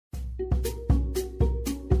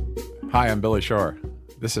Hi, I'm Billy Shore.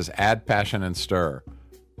 This is Add Passion and Stir.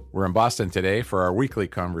 We're in Boston today for our weekly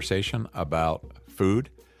conversation about food,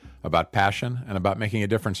 about passion, and about making a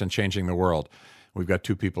difference in changing the world. We've got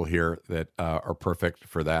two people here that are perfect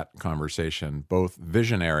for that conversation, both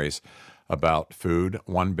visionaries about food,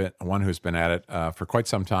 one who's been at it for quite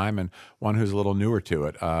some time and one who's a little newer to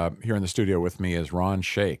it. Here in the studio with me is Ron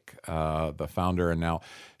Shaich, the founder and now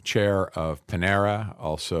chair of Panera,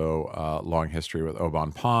 also long history with Au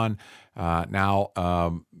Bon Pain. Now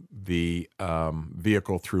the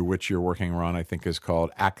vehicle through which you're working, Ron, I think is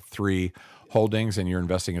called Act 3 Holdings, and you're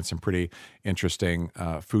investing in some pretty interesting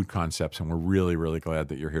food concepts, and we're really, really glad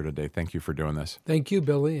that you're here today. Thank you for doing this. Thank you,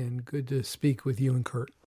 Billy, and good to speak with you and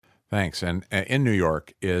Kurt. Thanks. And in New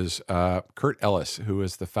York is Kurt Ellis, who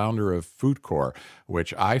is the founder of FoodCorps,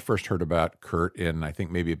 which I first heard about, Kurt, in I think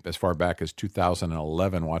maybe as far back as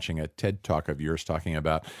 2011, watching a TED Talk of yours talking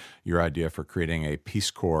about your idea for creating a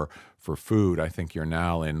Peace Corps for food. I think you're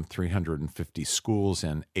now in 350 schools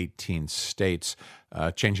in 18 states,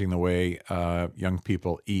 changing the way young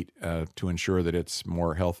people eat to ensure that it's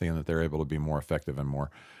more healthy and that they're able to be more effective and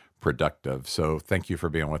more productive. So thank you for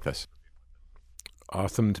being with us.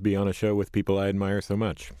 Awesome to be on a show with people I admire so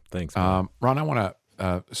much. Thanks. Ron, I want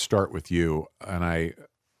to start with you, and I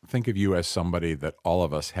think of you as somebody that all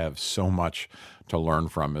of us have so much to learn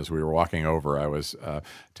from. As we were walking over, I was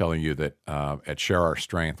telling you that at Share Our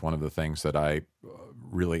Strength, one of the things that I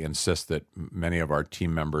really insist that many of our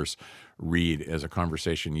team members read is a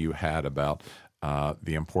conversation you had about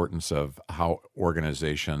the importance of how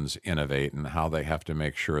organizations innovate and how they have to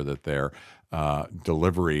make sure that their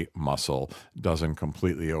delivery muscle doesn't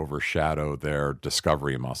completely overshadow their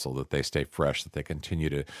discovery muscle, that they stay fresh, that they continue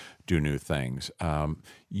to do new things.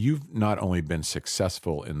 You've not only been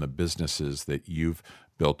successful in the businesses that you've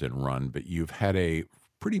built and run, but you've had a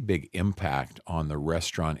pretty big impact on the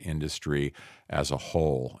restaurant industry as a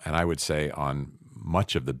whole, and I would say on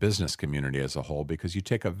much of the business community as a whole, because you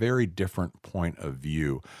take a very different point of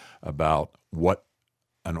view about what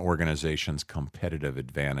an organization's competitive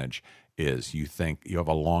advantage is. You think you have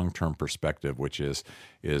a long-term perspective, which is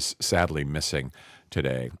sadly missing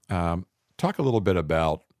today. Talk a little bit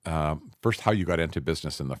about first how you got into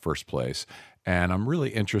business in the first place, and I'm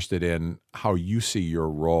really interested in how you see your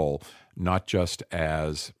role, not just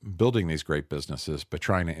as building these great businesses, but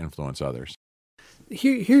trying to influence others.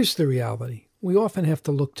 Here's the reality. We often have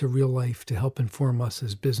to look to real life to help inform us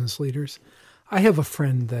as business leaders. I have a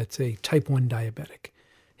friend that's a type 1 diabetic.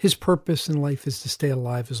 His purpose in life is to stay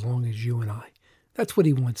alive as long as you and I. That's what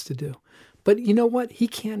he wants to do. But you know what? He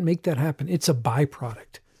can't make that happen. It's a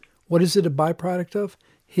byproduct. What is it a byproduct of?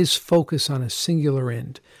 His focus on a singular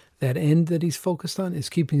end. That end that he's focused on is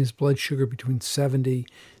keeping his blood sugar between 70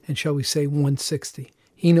 and, shall we say, 160.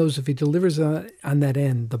 He knows if he delivers on that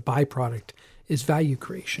end, the byproduct is value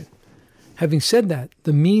creation. Having said that,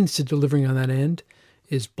 the means to delivering on that end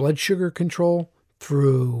is blood sugar control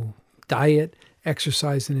through diet,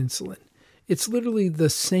 exercise, and insulin. It's literally the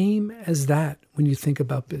same as that when you think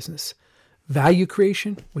about business. Value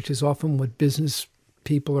creation, which is often what business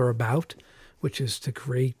people are about, which is to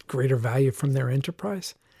create greater value from their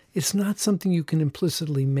enterprise, it's not something you can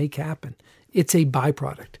implicitly make happen. It's a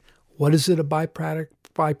byproduct. What is it a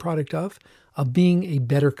byproduct of? Of being a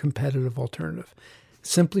better competitive alternative.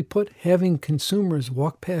 Simply put, having consumers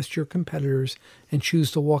walk past your competitors and choose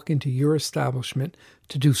to walk into your establishment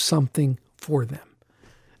to do something for them.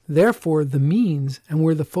 Therefore, the means and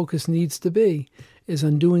where the focus needs to be is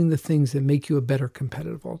on doing the things that make you a better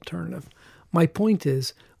competitive alternative. My point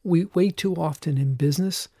is, we way too often in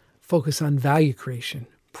business focus on value creation,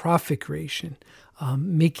 profit creation,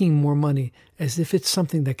 making more money as if it's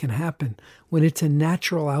something that can happen when it's a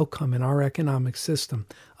natural outcome in our economic system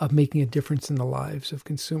of making a difference in the lives of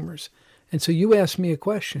consumers. And so you asked me a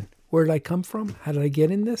question. Where did I come from? How did I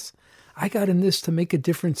get in this? I got in this to make a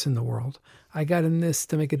difference in the world. I got in this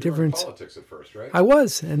to make a difference. You were in politics at first, right? I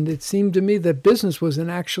was, and it seemed to me that business was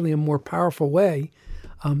actually a more powerful way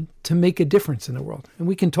to make a difference in the world. And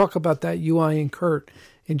we can talk about that, you, I, and Kurt,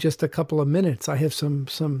 in just a couple of minutes. I have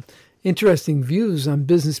some interesting views on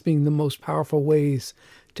business being the most powerful ways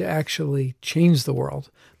to actually change the world.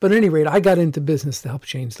 But at any rate, I got into business to help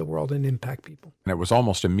change the world and impact people. And it was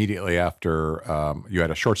almost immediately after you had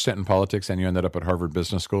a short stint in politics and you ended up at Harvard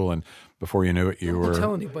Business School. And before you knew it, you were... Don't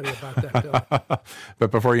tell anybody about that, Bill. But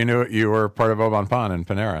before you knew it, you were part of Au Bon Pain and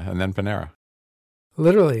Panera, and then Panera.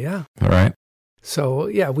 Literally, yeah. All right. So,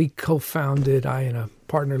 yeah, we co-founded, I and a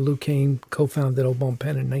partner, Lou Kane, co-founded Au Bon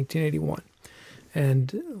Pain in 1981.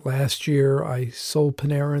 And last year, I sold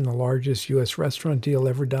Panera in the largest U.S. restaurant deal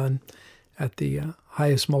ever done at the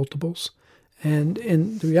highest multiples. And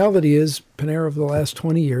the reality is, Panera over the last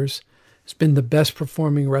 20 years has been the best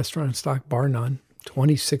performing restaurant stock, bar none.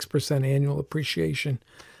 26% annual appreciation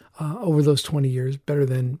over those 20 years, better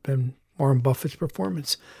than Warren Buffett's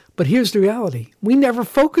performance. But here's the reality. We never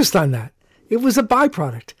focused on that. It was a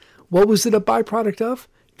byproduct. What was it a byproduct of?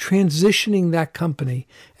 Transitioning that company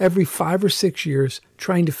every 5 or 6 years,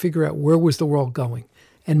 trying to figure out where was the world going.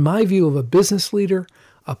 And my view of a business leader,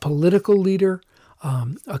 a political leader,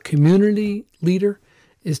 a community leader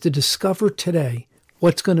is to discover today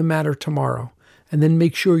what's going to matter tomorrow, and then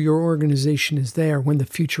make sure your organization is there when the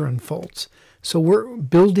future unfolds. So we're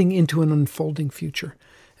building into an unfolding future.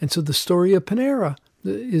 And so the story of Panera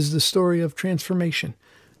is the story of transformation.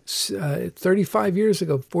 35 years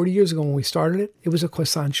ago, 40 years ago when we started it, it was a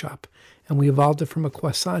croissant shop. And we evolved it from a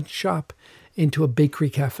croissant shop into a bakery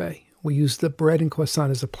cafe. We used the bread and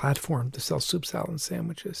croissant as a platform to sell soup, salad, and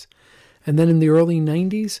sandwiches. And then in the early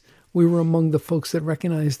 90s, we were among the folks that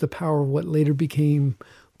recognized the power of what later became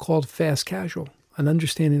called fast casual, an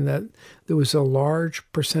understanding that there was a large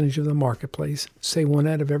percentage of the marketplace, say 1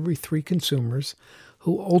 out of every 3 consumers,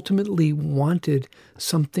 who ultimately wanted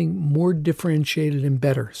something more differentiated and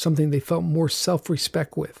better, something they felt more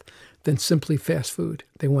self-respect with than simply fast food.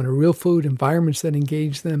 They wanted real food, environments that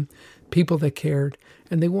engaged them, people that cared,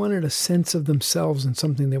 and they wanted a sense of themselves and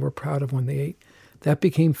something they were proud of when they ate. That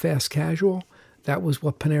became fast casual. That was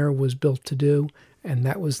what Panera was built to do, and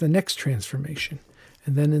that was the next transformation.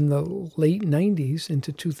 And then in the late 90s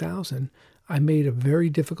into 2000, I made a very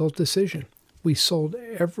difficult decision. We sold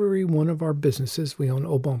every one of our businesses. We own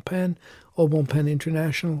Au Bon Pain, Au Bon Pain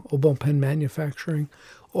International, Au Bon Pain Manufacturing,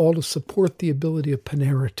 all to support the ability of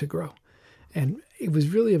Panera to grow. And it was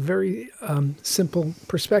really a very simple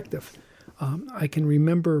perspective. I can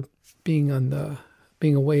remember being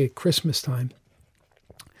away at Christmas time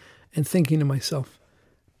and thinking to myself,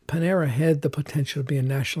 Panera had the potential to be a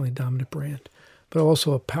nationally dominant brand, but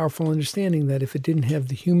also a powerful understanding that if it didn't have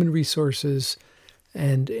the human resources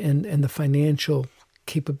and the financial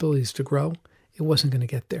capabilities to grow, it wasn't going to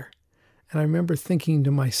get there. And I remember thinking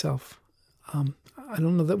to myself, I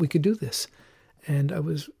don't know that we could do this. And I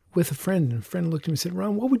was with a friend, and a friend looked at me and said,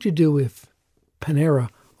 Ron, what would you do if Panera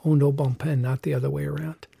owned Au Bon Pain, not the other way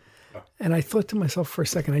around? And I thought to myself for a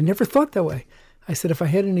second, I never thought that way. I said, if I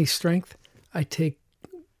had any strength, I'd take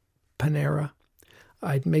Panera.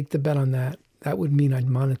 I'd make the bet on that. That would mean I'd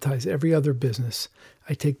monetize every other business.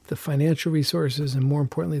 I take the financial resources and, more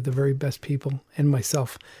importantly, the very best people and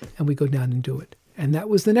myself, and we go down and do it. And that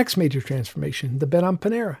was the next major transformation, the bet on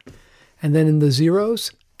Panera. And then in the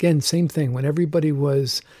zeros, again, same thing. When everybody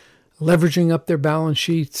was leveraging up their balance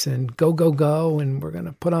sheets and go, and we're going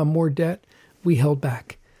to put on more debt, we held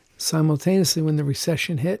back. Simultaneously, when the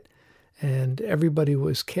recession hit and everybody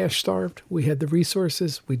was cash starved, we had the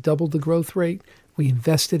resources, we doubled the growth rate, we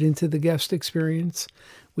invested into the guest experience.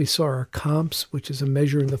 We saw our comps, which is a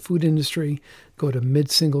measure in the food industry, go to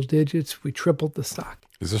mid-single digits. We tripled the stock.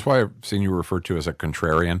 Is this why I've seen you referred to as a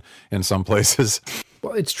contrarian in some places?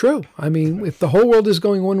 Well, it's true. I mean, if the whole world is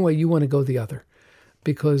going one way, you want to go the other,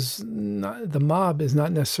 because the mob is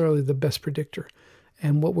not necessarily the best predictor.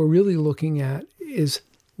 And what we're really looking at is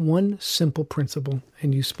one simple principle,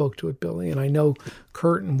 and you spoke to it, Billy, and I know,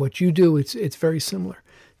 Kurt, and what you do, it's very similar.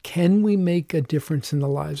 Can we make a difference in the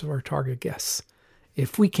lives of our target guests?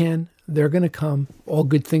 If we can, they're going to come. All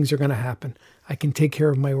good things are going to happen. I can take care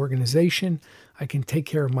of my organization. I can take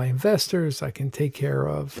care of my investors. I can take care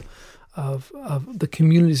of the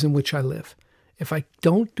communities in which I live. If I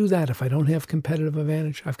don't do that, if I don't have competitive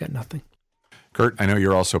advantage, I've got nothing. Kurt, I know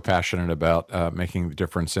you're also passionate about making the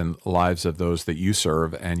difference in lives of those that you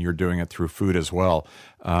serve, and you're doing it through food as well.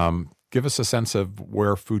 Give us a sense of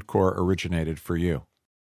where FoodCorps originated for you.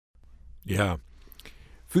 Yeah.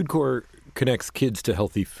 FoodCorps connects kids to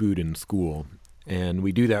healthy food in school, and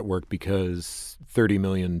we do that work because 30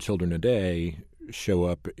 million children a day show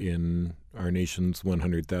up in our nation's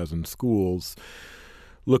 100,000 schools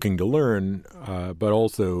looking to learn, but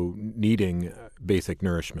also needing basic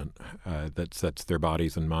nourishment that sets their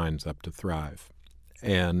bodies and minds up to thrive.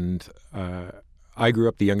 And I grew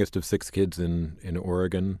up the youngest of 6 kids in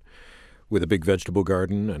Oregon with a big vegetable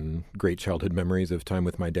garden and great childhood memories of time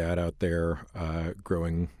with my dad out there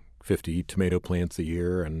growing 50 tomato plants a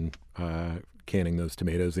year and canning those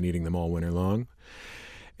tomatoes and eating them all winter long.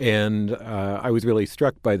 And I was really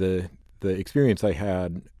struck by the experience I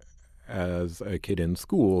had as a kid in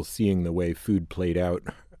school, seeing the way food played out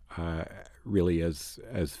really as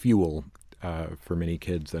fuel for many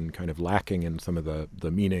kids, and kind of lacking in some of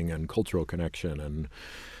the meaning and cultural connection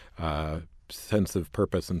and sense of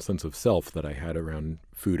purpose and sense of self that I had around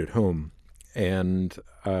food at home. And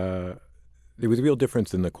there was a real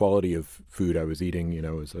difference in the quality of food I was eating.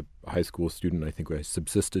 As a high school student, I think I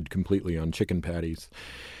subsisted completely on chicken patties.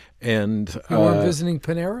 And you were visiting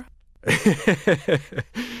Panera?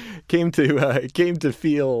 came to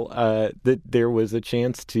feel that there was a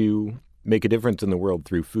chance to make a difference in the world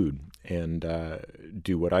through food, and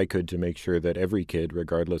do what I could to make sure that every kid,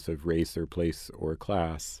 regardless of race or place or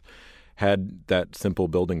class, had that simple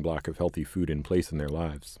building block of healthy food in place in their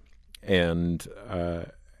lives. And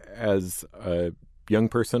as a young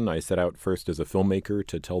person, I set out first as a filmmaker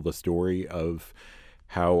to tell the story of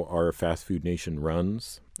how our fast food nation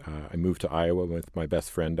runs. I moved to Iowa with my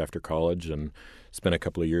best friend after college and spent a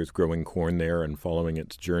couple of years growing corn there and following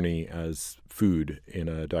its journey as food in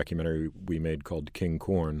a documentary we made called King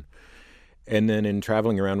Corn. And then in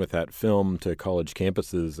traveling around with that film to college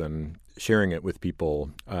campuses and sharing it with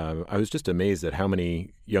people, I was just amazed at how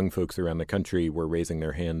many young folks around the country were raising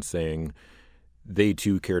their hands saying they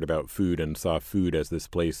too cared about food and saw food as this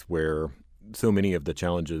place where so many of the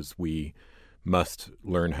challenges we must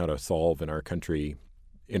learn how to solve in our country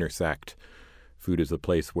intersect. Food is a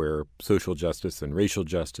place where social justice and racial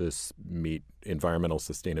justice meet environmental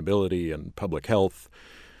sustainability and public health.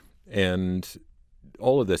 And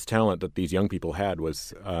all of this talent that these young people had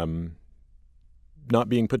was not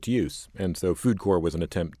being put to use. And so Food Corps was an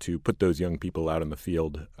attempt to put those young people out in the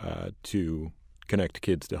field to connect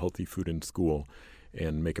kids to healthy food in school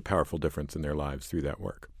and make a powerful difference in their lives through that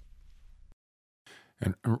work.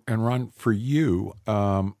 And Ron, for you,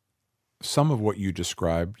 some of what you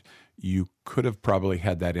described, you could have probably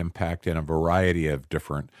had that impact in a variety of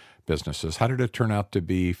different businesses. How did it turn out to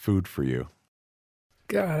be food for you?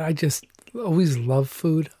 God, I just always loved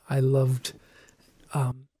food. I loved...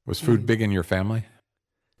 was food big in your family?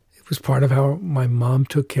 It was part of how my mom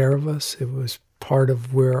took care of us. It was part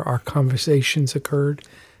of where our conversations occurred.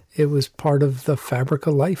 It was part of the fabric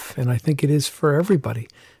of life, and I think it is for everybody.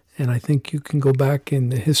 And I think you can go back in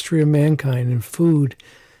the history of mankind, and food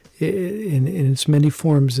in its many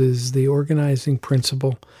forms is the organizing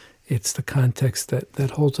principle. It's the context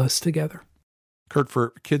that holds us together. Kurt,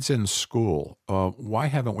 for kids in school, why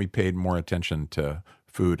haven't we paid more attention to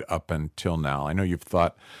food up until now? I know you've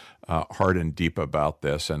thought hard and deep about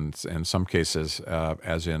this, and in some cases,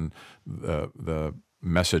 as in the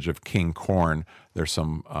message of King Corn, there's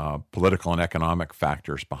some political and economic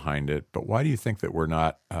factors behind it. But why do you think that we're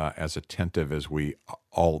not as attentive as we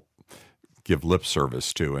all give lip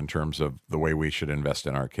service to in terms of the way we should invest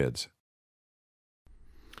in our kids?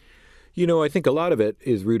 I think a lot of it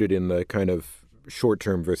is rooted in the kind of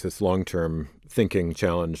short-term versus long-term thinking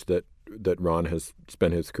challenge that Ron has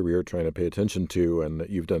spent his career trying to pay attention to, and that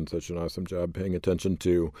you've done such an awesome job paying attention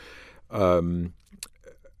to.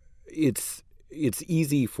 It's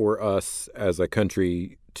easy for us as a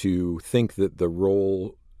country to think that the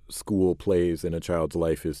role school plays in a child's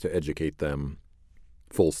life is to educate them,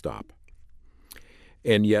 full stop.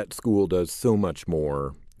 And yet school does so much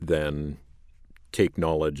more than take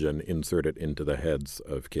knowledge and insert it into the heads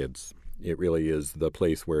of kids. It really is the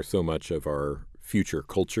place where so much of our future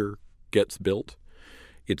culture gets built.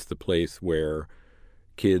 It's the place where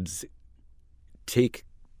kids take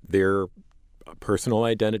their personal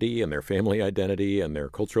identity and their family identity and their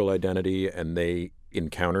cultural identity, and they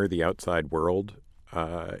encounter the outside world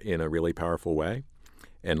in a really powerful way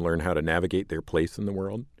and learn how to navigate their place in the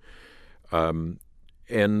world.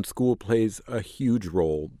 And school plays a huge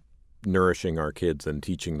role nourishing our kids and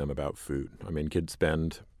teaching them about food. I mean, kids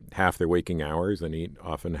spend half their waking hours and eat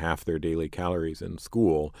often half their daily calories in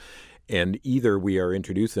school. And either we are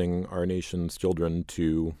introducing our nation's children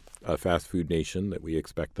to a fast food nation that we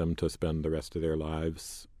expect them to spend the rest of their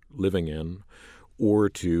lives living in, or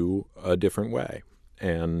to a different way.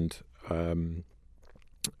 And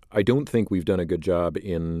I don't think we've done a good job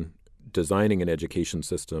in designing an education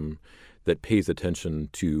system that pays attention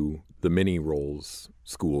to the many roles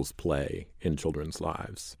schools play in children's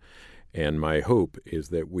lives. And my hope is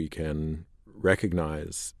that we can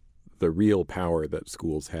recognize the real power that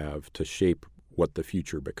schools have to shape what the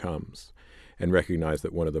future becomes, and recognize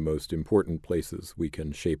that one of the most important places we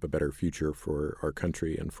can shape a better future for our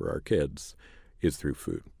country and for our kids is through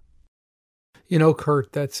food.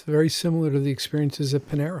 Kurt, that's very similar to the experiences at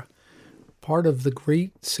Panera. Part of the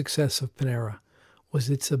great success of Panera was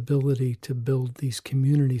its ability to build these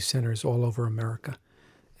community centers all over America.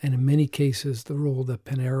 And in many cases, the role that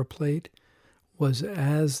Panera played was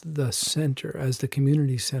as the center, as the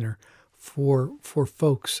community center for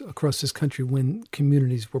folks across this country when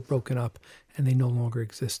communities were broken up and they no longer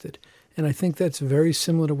existed. And I think that's very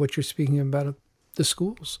similar to what you're speaking about the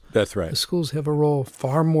schools. That's right. The schools have a role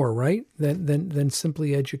far more, right, than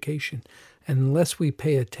simply education. And unless we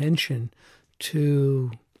pay attention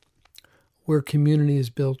to where community is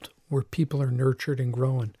built, where people are nurtured and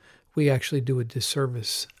growing, we actually do a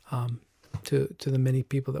disservice to the many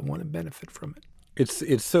people that want to benefit from it.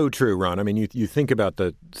 It's so true, Ron. I mean, you think about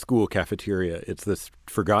the school cafeteria. It's this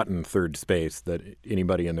forgotten third space that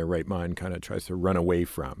anybody in their right mind kind of tries to run away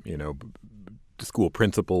from. The school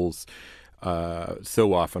principals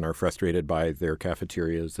so often are frustrated by their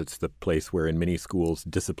cafeterias. It's the place where in many schools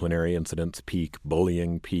disciplinary incidents peak,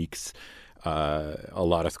 bullying peaks. A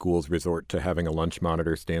lot of schools resort to having a lunch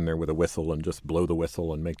monitor stand there with a whistle and just blow the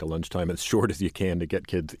whistle and make the lunchtime as short as you can to get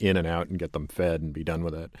kids in and out and get them fed and be done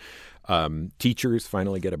with it. Teachers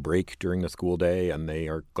finally get a break during the school day, and they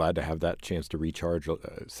are glad to have that chance to recharge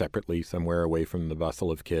separately somewhere away from the bustle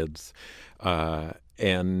of kids.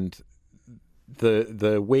 And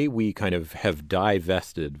the way we kind of have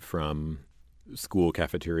divested from school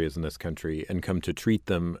cafeterias in this country and come to treat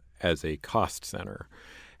them as a cost center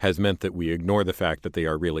has meant that we ignore the fact that they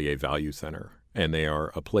are really a value center, and they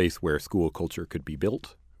are a place where school culture could be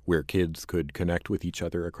built, where kids could connect with each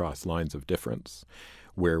other across lines of difference,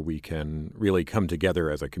 where we can really come together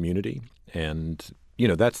as a community. And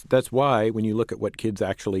that's why when you look at what kids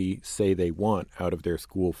actually say they want out of their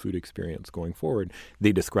school food experience going forward,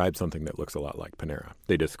 they describe something that looks a lot like Panera.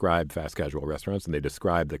 They describe fast casual restaurants, and they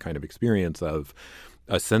describe the kind of experience of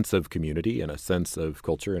a sense of community and a sense of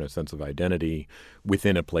culture and a sense of identity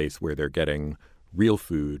within a place where they're getting real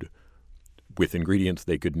food with ingredients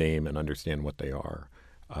they could name and understand what they are,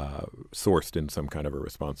 sourced in some kind of a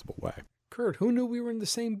responsible way. Kurt, who knew we were in the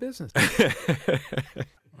same business?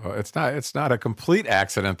 Well, it's not a complete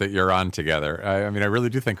accident that you're on together. I mean, I really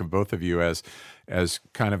do think of both of you as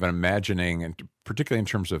kind of imagining, and particularly in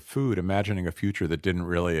terms of food, imagining a future that didn't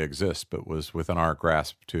really exist but was within our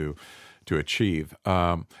grasp to achieve.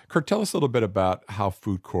 Kurt, tell us a little bit about how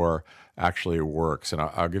Food Corps actually works, and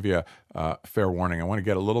I'll give you a fair warning. I want to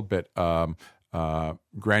get a little bit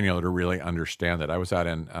granular to really understand that. I was out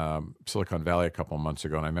in Silicon Valley a couple of months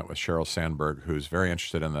ago, and I met with Sheryl Sandberg, who's very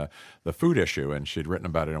interested in the food issue, and she'd written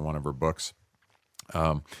about it in one of her books.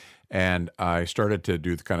 And I started to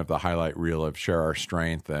do the highlight reel of Share Our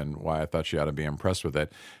Strength and why I thought she ought to be impressed with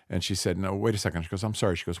it. And she said, no, wait a second. She goes, I'm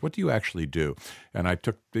sorry. She goes, what do you actually do? And I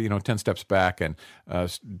took, 10 steps back and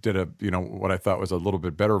did what I thought was a little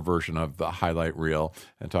bit better version of the highlight reel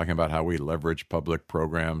and talking about how we leverage public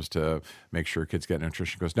programs to make sure kids get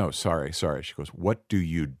interest. She goes, no, sorry. She goes, what do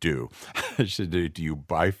you do? She said, do you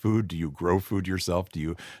buy food? Do you grow food yourself?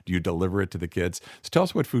 Do you deliver it to the kids? So tell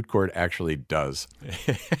us what Food Corps actually does.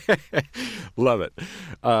 Love it.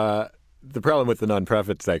 The problem with the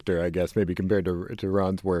nonprofit sector, I guess, maybe compared to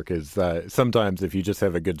Ron's work, is sometimes if you just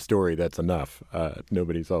have a good story, that's enough.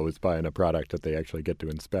 Nobody's always buying a product that they actually get to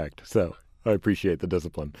inspect. So I appreciate the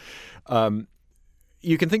discipline.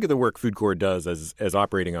 You can think of the work Food Corps does as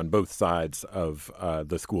operating on both sides of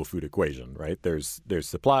the school food equation, right? There's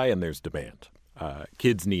supply and there's demand.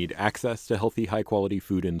 Kids need access to healthy, high-quality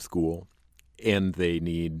food in school, and they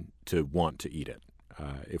need to want to eat it.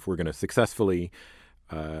 If we're going to successfully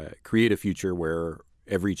create a future where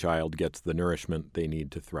every child gets the nourishment they need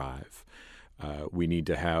to thrive, we need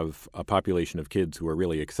to have a population of kids who are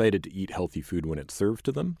really excited to eat healthy food when it's served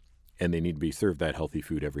to them, and they need to be served that healthy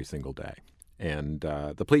food every single day. And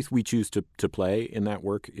the place we choose to play in that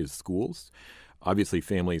work is schools. Obviously,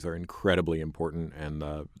 families are incredibly important, and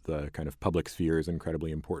the kind of public sphere is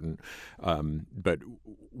incredibly important. But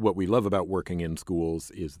what we love about working in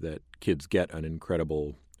schools is that kids get an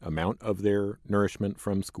incredible amount of their nourishment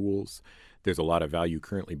from schools. There's a lot of value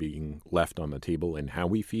currently being left on the table in how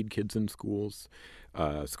we feed kids in schools.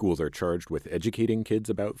 Schools are charged with educating kids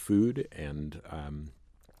about food, and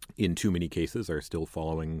in too many cases are still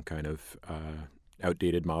following kind of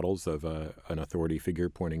outdated models of an authority figure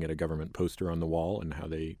pointing at a government poster on the wall and how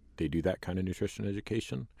they do that kind of nutrition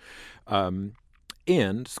education.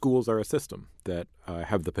 And schools are a system that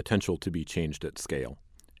have the potential to be changed at scale.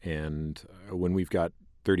 And when we've got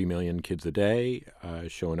 30 million kids a day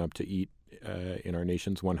showing up to eat in our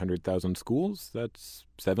nation's 100,000 schools, that's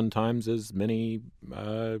 7 times as many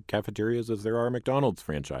cafeterias as there are McDonald's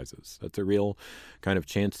franchises. That's a real kind of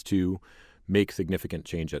chance to make significant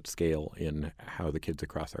change at scale in how the kids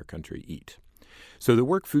across our country eat. So the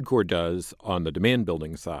work Food Corps does on the demand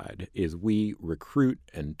building side is we recruit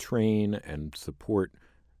and train and support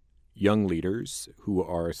young leaders who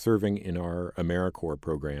are serving in our AmeriCorps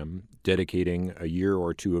program, dedicating a year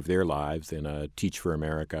or two of their lives in a Teach for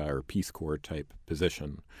America or Peace Corps type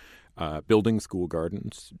position, building school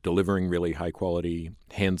gardens, delivering really high-quality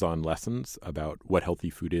hands-on lessons about what healthy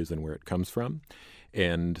food is and where it comes from,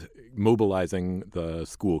 and mobilizing the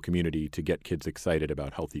school community to get kids excited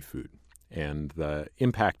about healthy food. And the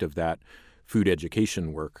impact of that food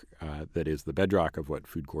education work that is the bedrock of what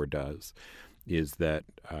Food Corps does is that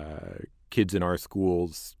kids in our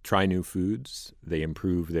schools try new foods. They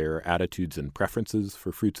improve their attitudes and preferences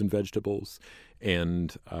for fruits and vegetables.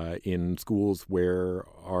 And in schools where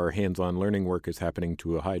our hands-on learning work is happening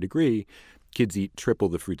to a high degree, kids eat triple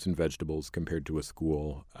the fruits and vegetables compared to a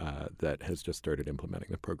school that has just started implementing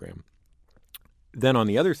the program. Then on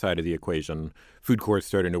the other side of the equation, Food Corps is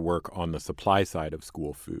starting to work on the supply side of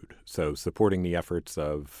school food. So supporting the efforts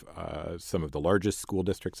of some of the largest school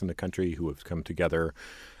districts in the country who have come together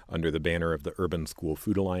under the banner of the Urban School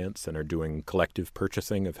Food Alliance and are doing collective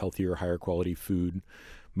purchasing of healthier, higher quality food,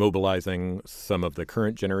 mobilizing some of the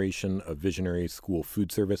current generation of visionary school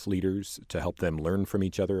food service leaders to help them learn from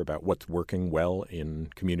each other about what's working well in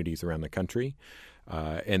communities around the country.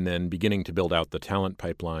 And then beginning to build out the talent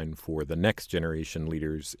pipeline for the next generation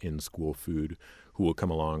leaders in school food who will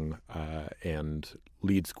come along and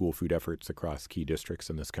lead school food efforts across key districts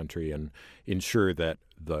in this country and ensure that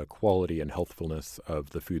the quality and healthfulness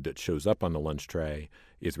of the food that shows up on the lunch tray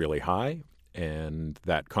is really high. And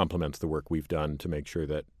that complements the work we've done to make sure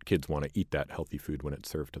that kids want to eat that healthy food when it's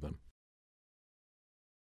served to them.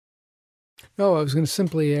 No, I was going to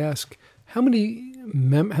simply ask, how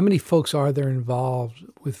many folks are there involved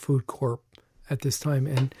with Food Corps at this time?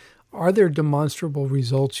 And are there demonstrable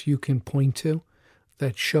results you can point to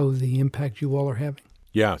that show the impact you all are having?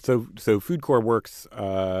 Yeah, so Food Corps works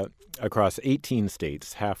across 18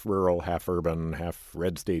 states, half rural, half urban, half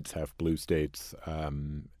red states, half blue states,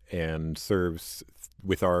 and serves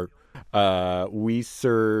with our we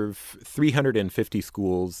serve 350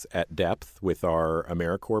 schools at depth with our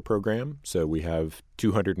AmeriCorps program. So we have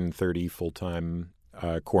 230 full-time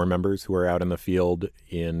Corps members who are out in the field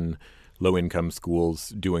in low-income schools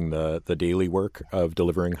doing the daily work of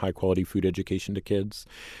delivering high-quality food education to kids.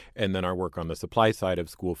 And then our work on the supply side of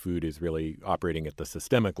school food is really operating at the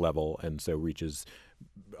systemic level and so reaches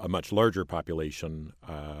a much larger population,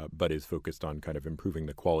 but is focused on kind of improving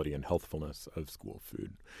the quality and healthfulness of school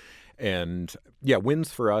food. And yeah,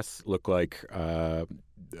 wins for us look like a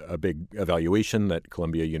big evaluation that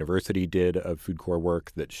Columbia University did of Food Corps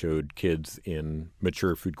work that showed kids in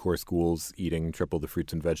mature Food Corps schools eating triple the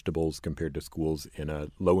fruits and vegetables compared to schools in a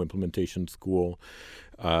low implementation school.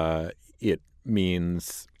 It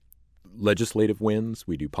means legislative wins.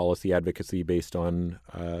 We do policy advocacy based on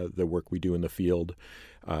the work we do in the field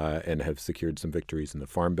and have secured some victories in the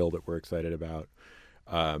Farm Bill that we're excited about.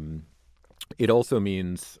 It also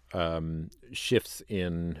means shifts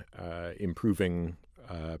in improving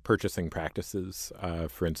purchasing practices.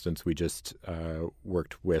 For instance, we just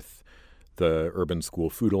worked with the Urban School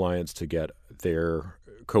Food Alliance to get their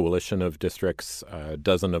coalition of districts, a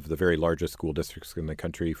dozen of the very largest school districts in the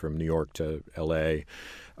country, from New York to L.A.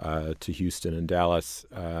 To Houston and Dallas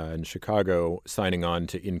and Chicago, signing on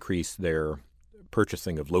to increase their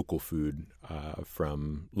purchasing of local food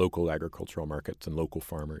from local agricultural markets and local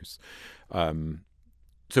farmers.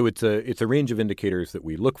 So it's a range of indicators that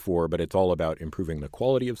we look for, but it's all about improving the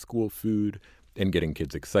quality of school food and getting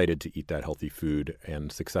kids excited to eat that healthy food and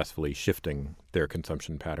successfully shifting their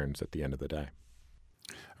consumption patterns at the end of the day.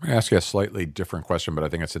 I'm going to ask you a slightly different question, but I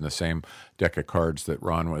think it's in the same deck of cards that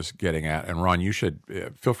Ron was getting at. And Ron, you should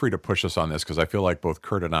feel free to push us on this because I feel like both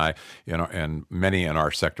Kurt and I, and many in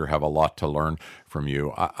our sector have a lot to learn from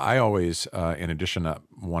you. I always, in addition to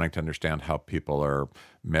wanting to understand how people are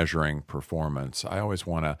measuring performance, I always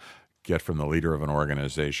want to get from the leader of an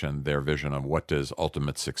organization their vision of what does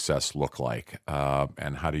ultimate success look like,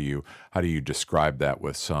 and how do you describe that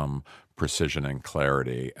with some precision and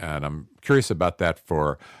clarity. And I'm curious about that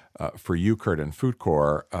for you, Kurt, and Food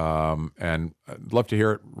Corps. And I'd love to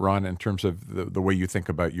hear it, Ron, in terms of the way you think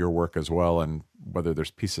about your work as well and whether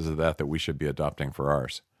there's pieces of that we should be adopting for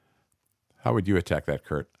ours. How would you attack that,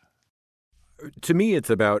 Kurt? To me, it's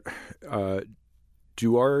about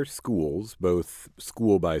do our schools, both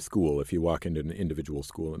school by school, if you walk into an individual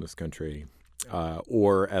school in this country,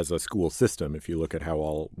 or as a school system, if you look at how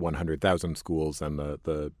all 100,000 schools and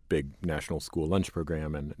the big national school lunch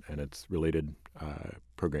program and its related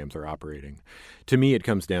programs are operating. To me, it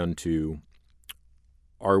comes down to,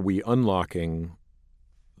 are we unlocking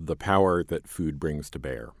the power that food brings to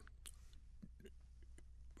bear?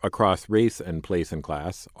 Across race and place and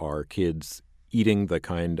class, are kids eating the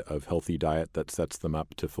kind of healthy diet that sets them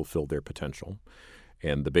up to fulfill their potential?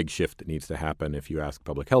 And the big shift that needs to happen, if you ask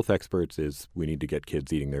public health experts, is we need to get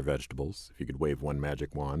kids eating their vegetables. If you could wave one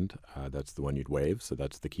magic wand, that's the one you'd wave. So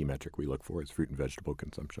that's the key metric we look for, is fruit and vegetable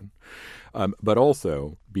consumption. But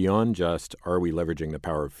also, beyond just are we leveraging the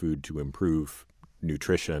power of food to improve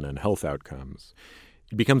nutrition and health outcomes,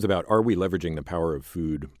 it becomes about, are we leveraging the power of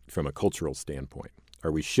food from a cultural standpoint?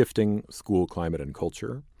 Are we shifting school climate and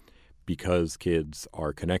culture because kids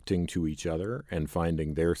are connecting to each other and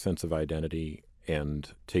finding their sense of identity and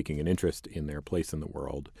taking an interest in their place in the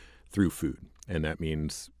world through food? And that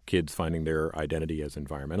means kids finding their identity as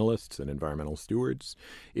environmentalists and environmental stewards.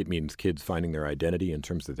 It means kids finding their identity in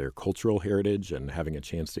terms of their cultural heritage and having a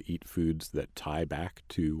chance to eat foods that tie back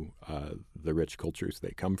to the rich cultures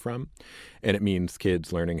they come from. And it means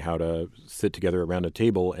kids learning how to sit together around a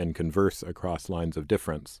table and converse across lines of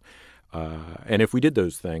difference. And if we did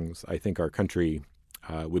those things, I think our country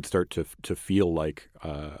would start to feel like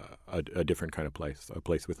a different kind of place, a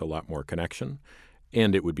place with a lot more connection.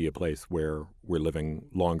 And it would be a place where we're living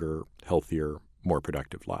longer, healthier, more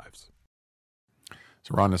productive lives.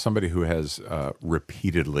 So, Ron, as somebody who has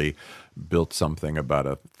repeatedly built something about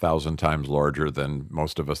 1,000 times larger than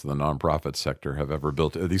most of us in the nonprofit sector have ever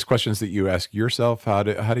built, are these questions that you ask yourself, how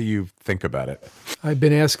do you think about it? I've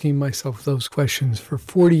been asking myself those questions for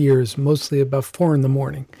 40 years, mostly about 4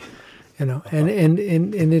 a.m,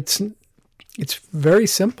 and it's very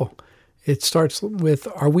simple. It starts with,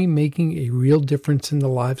 are we making a real difference in the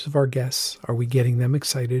lives of our guests? Are we getting them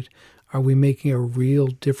excited? Are we making a real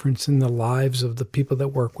difference in the lives of the people that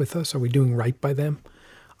work with us? Are we doing right by them?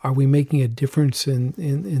 Are we making a difference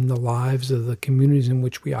in the lives of the communities in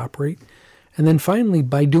which we operate? And then finally,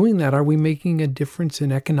 by doing that, are we making a difference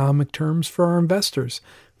in economic terms for our investors?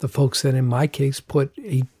 The folks that, in my case, put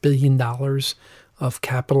 $8 billion of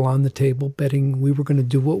capital on the table, betting we were going to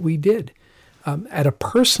do what we did. At a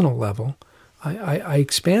personal level, I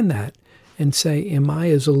expand that and say, am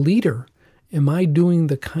I, as a leader, am I doing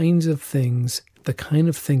the kinds of things, the kind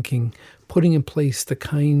of thinking, putting in place the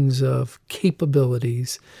kinds of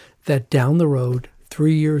capabilities that down the road,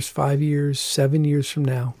 3 years, 5 years, 7 years from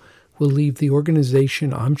now, will leave the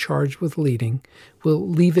organization I'm charged with leading, will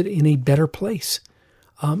leave it in a better place?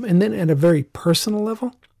 And then at a very personal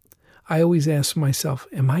level, I always ask myself,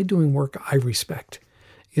 am I doing work I respect?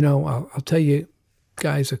 I'll tell you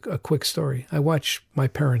guys a quick story. I watched my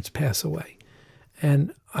parents pass away,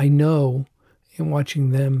 and I know in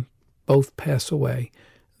watching them both pass away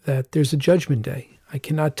that there's a judgment day. I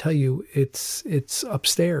cannot tell you it's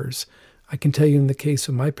upstairs. I can tell you in the case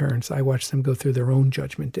of my parents, I watched them go through their own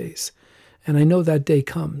judgment days. And I know that day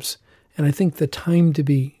comes. And I think the time to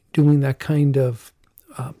be doing that kind of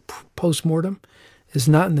postmortem is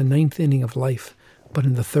not in the 9th inning of life, but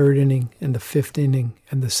in the 3rd inning and the 5th inning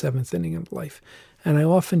and the 7th inning of life. And I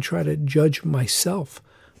often try to judge myself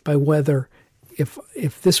by whether,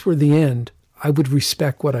 if this were the end, I would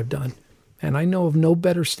respect what I've done. And I know of no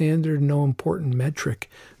better standard, no important metric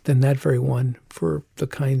than that very one for the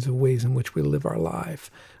kinds of ways in which we live our lives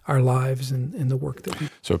and the work that we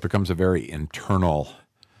do. So it becomes a very internal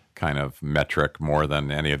kind of metric more than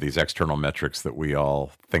any of these external metrics that we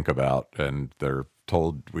all think about and they're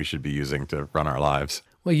told we should be using to run our lives.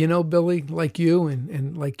 Well, Billy, like you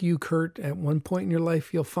and like you, Kurt, at one point in your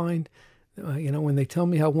life, you'll find, when they tell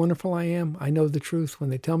me how wonderful I am, I know the truth.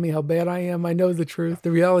 When they tell me how bad I am, I know the truth.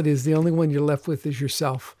 The reality is the only one you're left with is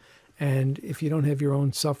yourself. And if you don't have your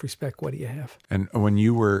own self-respect, what do you have? And when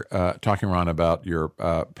you were talking, Ron, about your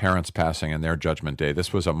parents passing and their judgment day,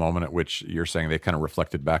 this was a moment at which you're saying they kind of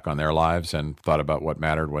reflected back on their lives and thought about what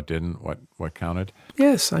mattered, what didn't, what counted?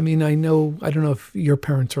 Yes. I mean, I don't know if your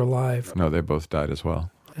parents are alive. No, they both died as well.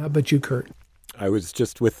 How about you, Kurt? I was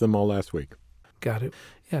just with them all last week. Got it.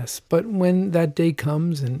 Yes. But when that day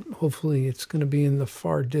comes, and hopefully it's going to be in the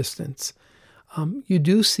far distance, you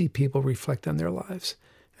do see people reflect on their lives.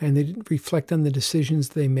 And they reflect on the decisions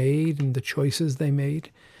they made and the choices they made.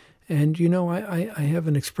 And, I have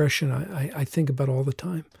an expression I think about all the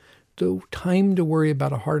time. The time to worry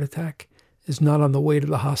about a heart attack is not on the way to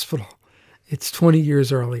the hospital. It's 20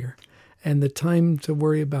 years earlier. And the time to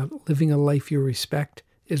worry about living a life you respect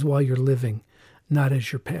is while you're living, not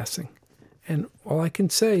as you're passing. And all I can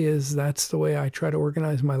say is that's the way I try to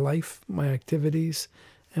organize my life, my activities,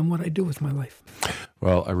 and what I do with my life.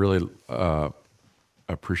 Well, I really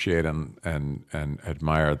appreciate and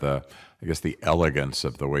admire the elegance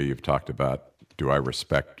of the way you've talked about, do I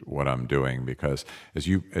respect what I'm doing? Because as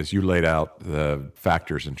you laid out the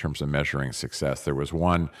factors in terms of measuring success, there was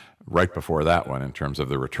one right before that one in terms of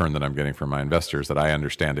the return that I'm getting from my investors that I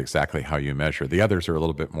understand exactly how you measure. The others are a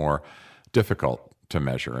little bit more difficult to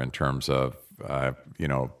measure in terms of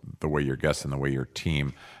the way your guests and the way your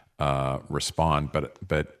team respond.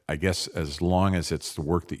 But I guess as long as it's the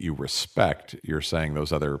work that you respect, you're saying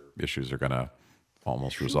those other issues are going to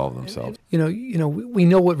almost resolve themselves. We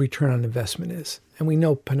know what return on investment is. And we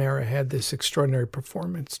know Panera had this extraordinary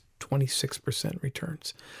performance, 26%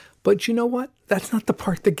 returns. But you know what? That's not the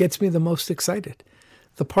part that gets me the most excited.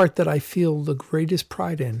 The part that I feel the greatest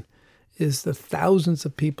pride in is the thousands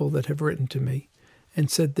of people that have written to me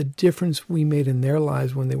and said the difference we made in their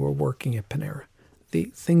lives when they were working at Panera, the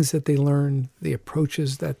things that they learned, the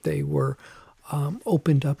approaches that they were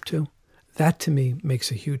opened up to. That to me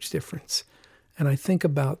makes a huge difference. And I think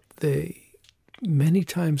about the many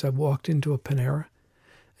times I've walked into a Panera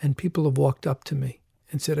and people have walked up to me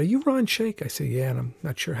and said, "Are you Ron Shaich?" I say, "Yeah," and I'm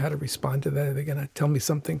not sure how to respond to that. Are they going to tell me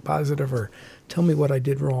something positive or tell me what I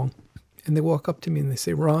did wrong? And they walk up to me and they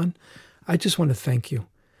say, "Ron, I just want to thank you.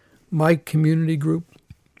 My community group,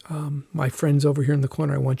 my friends over here in the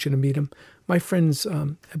corner, I want you to meet them. My friends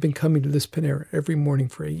have been coming to this Panera every morning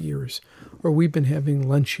for 8 years, or we've been having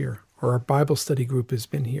lunch here, or our Bible study group has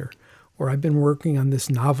been here, or I've been working on this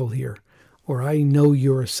novel here, or I know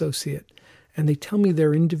your associate." And they tell me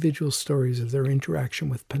their individual stories of their interaction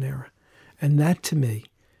with Panera. And that to me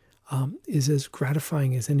is as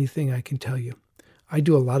gratifying as anything I can tell you. I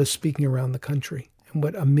do a lot of speaking around the country. And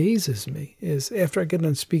what amazes me is after I get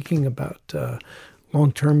done speaking about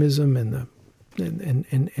long-termism and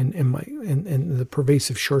the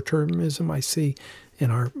pervasive short-termism I see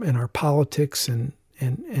in our politics and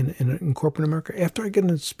in corporate America, after I get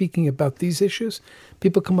done speaking about these issues,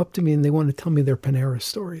 people come up to me and they want to tell me their Panera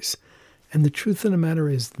stories. And the truth of the matter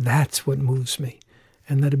is that's what moves me.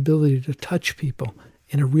 And that ability to touch people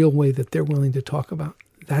in a real way that they're willing to talk about,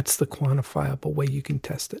 that's the quantifiable way you can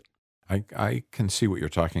test it. I can see what you're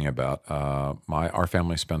talking about. Our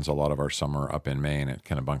family spends a lot of our summer up in Maine at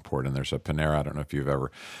Kennebunkport, and there's a Panera. I don't know if you've ever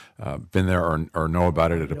been there or know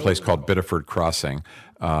about it, at a place called Biddeford Crossing,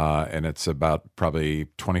 and it's about probably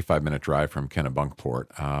 25-minute drive from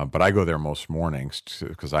Kennebunkport. But I go there most mornings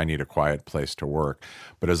because I need a quiet place to work.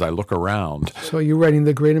 But as I look around, so are you writing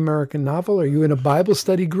the Great American Novel? Are you in a Bible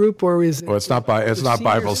study group, or is it? Well, it's not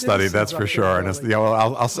Bible study, that's for sure. And it's,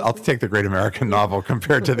 I'll take the Great American Novel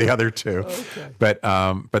compared to the other two. Okay.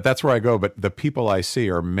 But that's where I go. But the people I see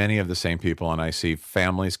are many of the same people, and I see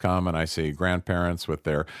families come, and I see grandparents with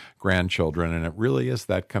their grandchildren, and it really is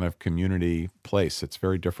that kind of community place. It's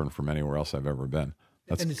very different from anywhere else I've ever been.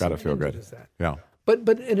 That's got to feel good. Yeah. But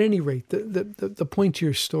at any rate, the point to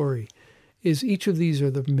your story is each of these are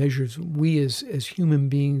the measures we as human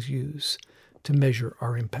beings use to measure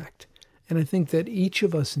our impact. And I think that each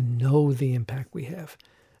of us know the impact we have.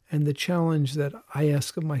 And the challenge that I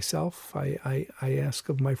ask of myself, I ask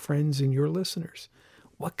of my friends and your listeners,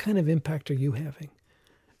 what kind of impact are you having?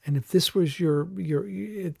 And if this was your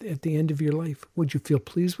at the end of your life, would you feel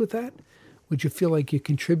pleased with that? Would you feel like you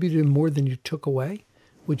contributed more than you took away?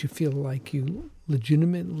 Would you feel like you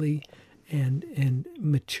legitimately and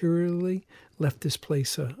materially left this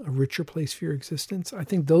place a richer place for your existence? I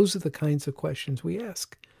think those are the kinds of questions we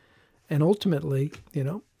ask. And ultimately,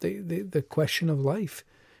 the question of life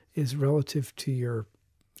is relative to your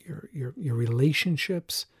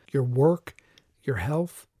relationships, your work, your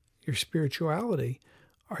health, your spirituality.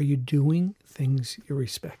 Are you doing things you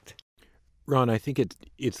respect? Ron, I think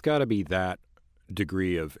it's got to be that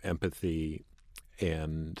degree of empathy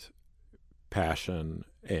and passion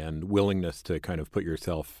and willingness to kind of put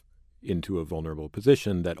yourself into a vulnerable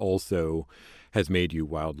position that also has made you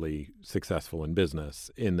wildly successful in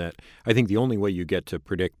business. In that, I think the only way you get to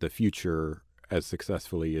predict the future as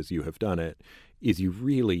successfully as you have done it is you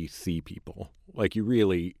really see people. Like you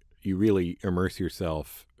really immerse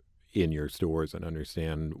yourself in your stores and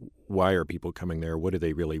understand, why are people coming there? What do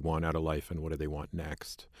they really want out of life, and what do they want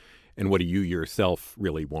next? And what do you yourself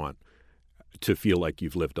really want to feel like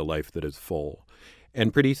you've lived a life that is full?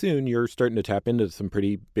 And pretty soon you're starting to tap into some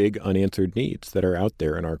pretty big unanswered needs that are out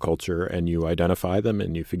there in our culture, and you identify them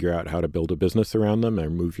and you figure out how to build a business around them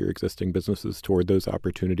and move your existing businesses toward those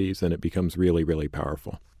opportunities, and it becomes really, really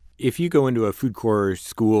powerful. If you go into a Food Corps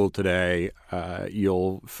school today,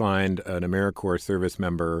 you'll find an AmeriCorps service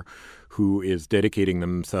member who is dedicating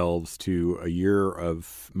themselves to a year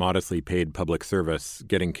of modestly paid public service,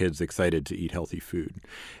 getting kids excited to eat healthy food.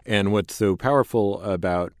 And what's so powerful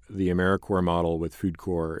about the AmeriCorps model with Food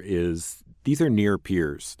Corps is these are near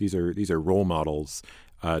peers. These are role models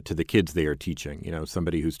to the kids they are teaching.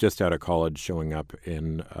 Somebody who's just out of college showing up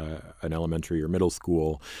in an elementary or middle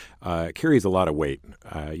school carries a lot of weight.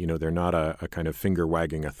 They're not a kind of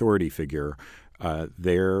finger-wagging authority figure.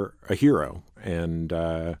 They're a hero. And,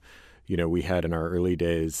 we had in our early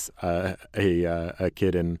days a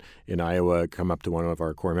kid in Iowa come up to one of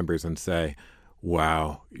our Corps members and say,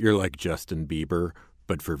 "Wow, you're like Justin Bieber,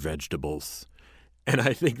 but for vegetables." And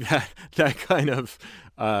I think that kind of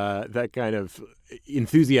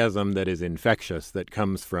enthusiasm that is infectious, that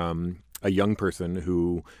comes from a young person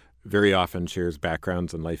who very often shares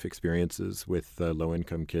backgrounds and life experiences with the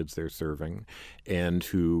low-income kids they're serving, and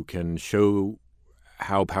who can show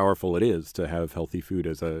how powerful it is to have healthy food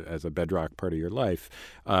as a bedrock part of your life.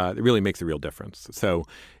 It really makes a real difference. So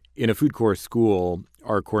in a Food Corps school,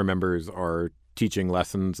 our Corps members are teaching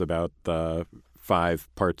lessons about the 5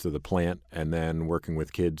 parts of the plant, and then working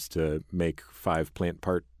with kids to make 5 plant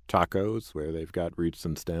part tacos, where they've got roots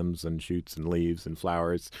and stems and shoots and leaves and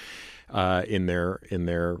flowers in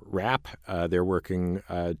their wrap. They're working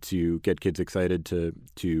to get kids excited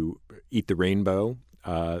to eat the rainbow.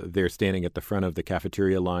 They're standing at the front of the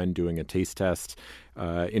cafeteria line doing a taste test,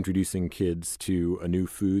 introducing kids to a new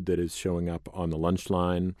food that is showing up on the lunch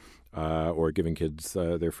line, or giving kids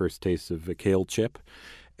their first taste of a kale chip.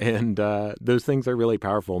 And those things are really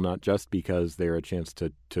powerful, not just because they're a chance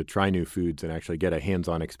to try new foods and actually get a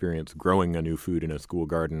hands-on experience growing a new food in a school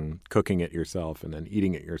garden, cooking it yourself, and then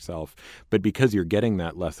eating it yourself, but because you're getting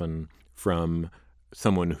that lesson from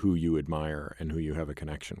someone who you admire and who you have a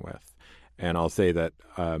connection with. And I'll say that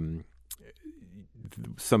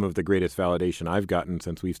some of the greatest validation I've gotten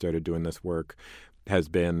since we've started doing this work has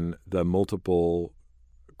been the multiple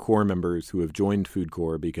Corps members who have joined Food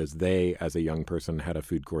Corps because they, as a young person, had a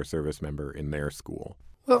Food Corps service member in their school.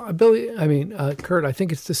 Well, Kurt, I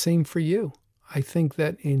think it's the same for you. I think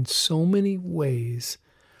that in so many ways,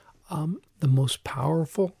 the most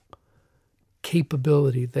powerful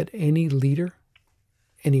capability that any leader,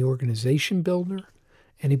 any organization builder,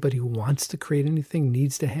 anybody who wants to create anything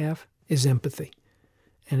needs to have is empathy.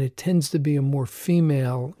 And it tends to be a more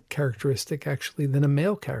female characteristic, actually, than a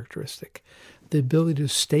male characteristic. The ability to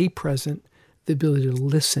stay present, the ability to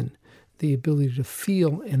listen, the ability to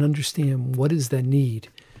feel and understand what is that need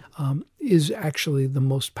is actually the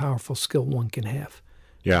most powerful skill one can have.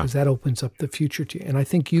 Yeah. Because that opens up the future to you. And I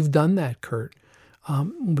think you've done that, Kurt,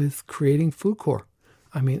 with creating Food Corps.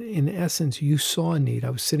 I mean, in essence, you saw a need. I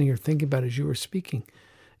was sitting here thinking about it as you were speaking.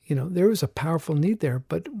 You know, there was a powerful need there,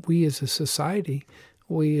 but we as a society,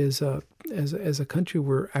 we as a country,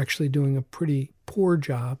 we're actually doing a pretty poor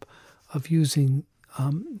job of using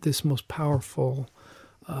this most powerful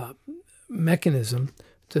mechanism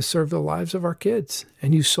to serve the lives of our kids.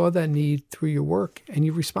 And you saw that need through your work, and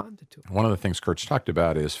you responded to it. One of the things Kurt's talked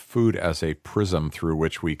about is food as a prism through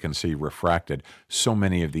which we can see refracted so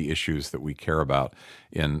many of the issues that we care about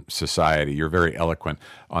in society. You're very eloquent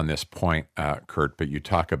on this point, Kurt, but you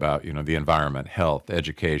talk about, the environment, health,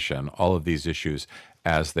 education, all of these issues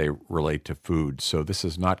as they relate to food. So this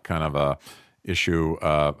is not kind of a issue,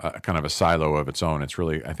 kind of a silo of its own. It's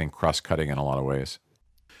really, I think, cross-cutting in a lot of ways.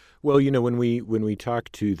 Well, when we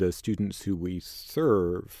talk to the students who we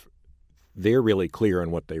serve, they're really clear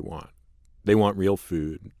on what they want. They want real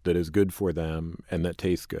food that is good for them and that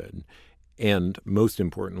tastes good. And most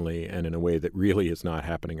importantly, and in a way that really is not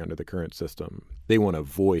happening under the current system, they want a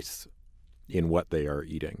voice in what they are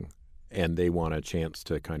eating. And they want a chance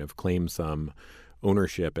to kind of claim some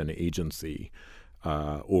ownership and agency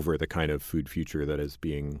over the kind of food future that is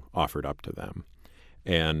being offered up to them.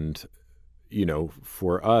 And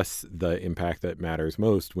for us, the impact that matters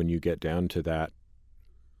most when you get down to that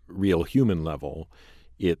real human level,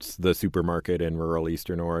 it's the supermarket in rural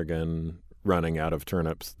Eastern Oregon running out of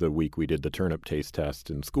turnips the week we did the turnip taste test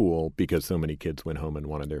in school because so many kids went home and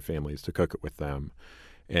wanted their families to cook it with them.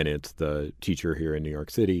 And it's the teacher here in New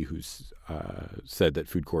York City who's said that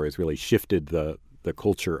Food Corps has really shifted the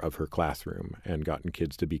culture of her classroom and gotten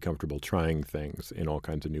kids to be comfortable trying things in all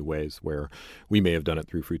kinds of new ways, where we may have done it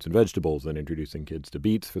through fruits and vegetables and introducing kids to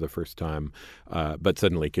beets for the first time, but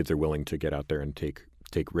suddenly kids are willing to get out there and take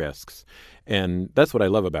risks. And that's what I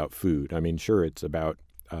love about food. I mean, sure, it's about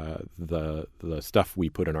the stuff we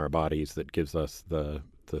put in our bodies that gives us the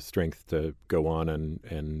strength to go on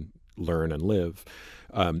and learn and live.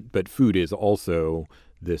 But food is also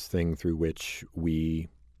this thing through which we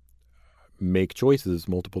make choices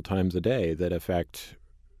multiple times a day that affect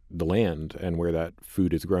the land and where that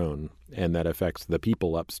food is grown, and that affects the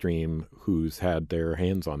people upstream who's had their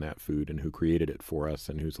hands on that food and who created it for us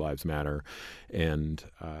and whose lives matter. And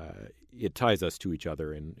it ties us to each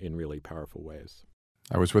other in really powerful ways.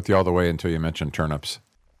 I was with you all the way until you mentioned turnips.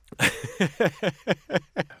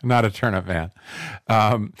 Not a turnip man.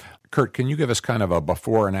 Kurt, can you give us kind of a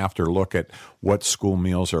before and after look at what school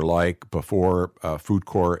meals are like before Food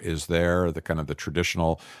Corps is there, the kind of the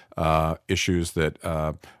traditional issues that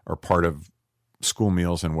are part of school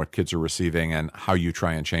meals and what kids are receiving, and how you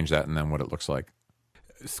try and change that, and then what it looks like?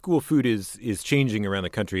 school food is changing around the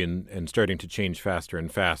country and starting to change faster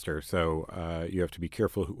and faster. So you have to be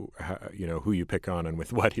careful who you pick on and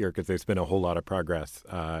with what here, because there's been a whole lot of progress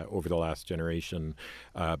over the last generation,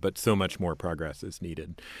 but so much more progress is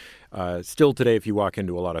needed. Still today, if you walk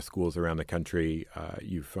into a lot of schools around the country,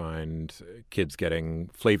 you find kids getting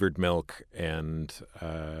flavored milk and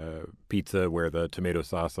pizza where the tomato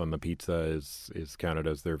sauce on the pizza is counted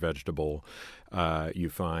as their vegetable. You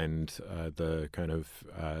find the kind of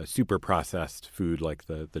super processed food like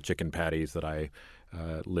the chicken patties that I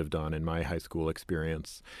lived on in my high school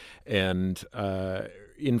experience. And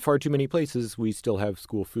in far too many places, we still have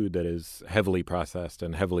school food that is heavily processed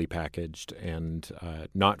and heavily packaged and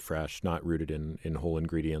not fresh, not rooted in whole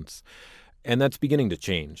ingredients. And that's beginning to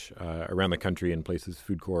change around the country in places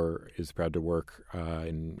Food Corps is proud to work.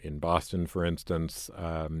 In Boston, for instance,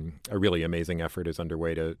 a really amazing effort is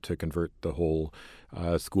underway to convert the whole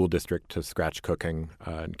school district to scratch cooking,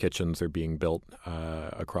 and kitchens are being built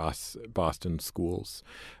across Boston schools.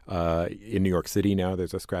 In New York City now,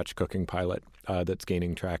 there's a scratch cooking pilot that's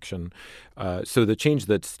gaining traction. So the change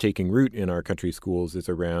that's taking root in our country schools is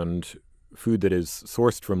around food that is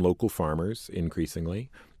sourced from local farmers increasingly,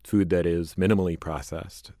 food that is minimally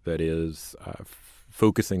processed, that is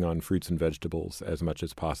focusing on fruits and vegetables as much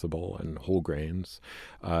as possible and whole grains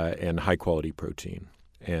and high-quality protein.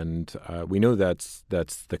 And we know that's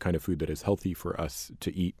the kind of food that is healthy for us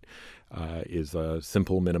to eat, is a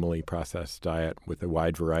simple, minimally processed diet with a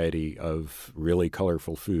wide variety of really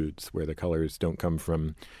colorful foods where the colors don't come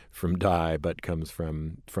from dye but comes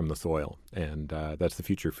from the soil. And that's the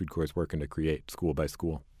future Food Corps is working to create school by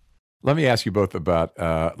school. Let me ask you both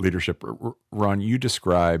about leadership. Ron, you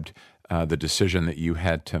described the decision that you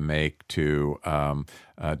had to make to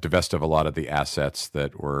divest of a lot of the assets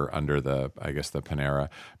that were under the Panera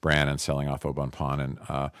brand and selling off Au Bon Pain and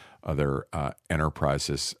other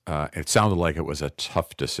enterprises. It sounded like it was a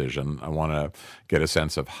tough decision. I want to get a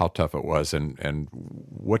sense of how tough it was and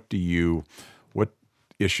what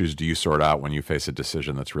issues do you sort out when you face a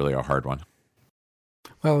decision that's really a hard one?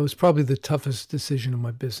 Well, it was probably the toughest decision of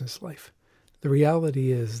my business life. The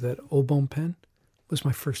reality is that Au Bon Pain was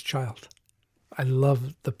my first child. I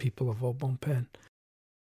love the people of Au Bon Pain.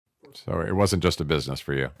 So it wasn't just a business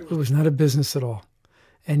for you. It was not a business at all.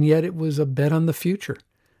 And yet it was a bet on the future.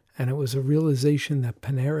 And it was a realization that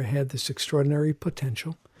Panera had this extraordinary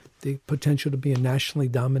potential, the potential to be a nationally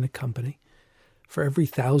dominant company. For every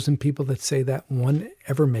 1,000 people that say that, one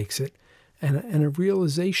ever makes it. And a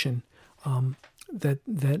realization that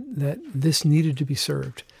this needed to be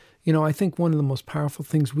served. You know, I think one of the most powerful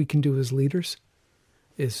things we can do as leaders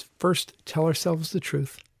is first, tell ourselves the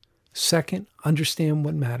truth. Second, understand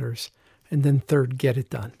what matters. And then third, get it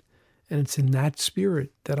done. And it's in that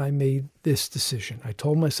spirit that I made this decision. I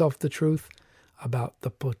told myself the truth about the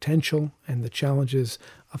potential and the challenges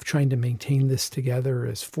of trying to maintain this together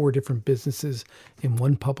as 4 different businesses in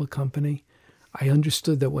one public company. I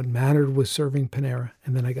understood that what mattered was serving Panera,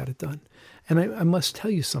 and then I got it done. And I must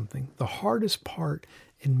tell you something. The hardest part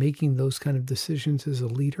in making those kind of decisions as a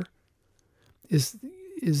leader is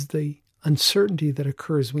the uncertainty that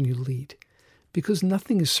occurs when you lead, because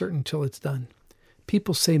nothing is certain until it's done.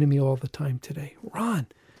 People say to me all the time today, Ron,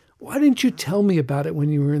 why didn't you tell me about it when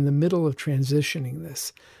you were in the middle of transitioning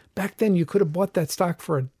this? Back then, you could have bought that stock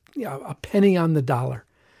for a penny on the dollar.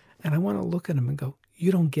 And I want to look at them and go,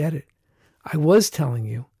 you don't get it. I was telling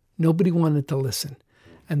you, nobody wanted to listen.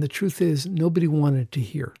 And the truth is, nobody wanted to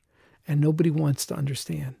hear. And nobody wants to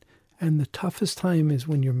understand. And the toughest time is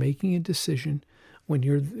when you're making a decision, when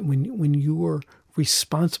you are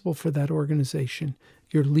responsible for that organization,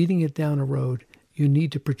 you're leading it down a road. You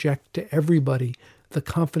need to project to everybody the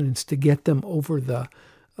confidence to get them over the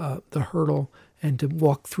hurdle and to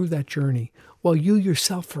walk through that journey while you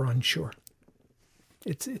yourself are unsure.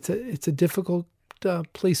 It's a difficult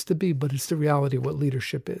place to be, but it's the reality of what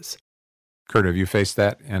leadership is. Kurt, have you faced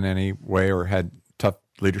that in any way or had tough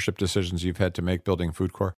leadership decisions you've had to make building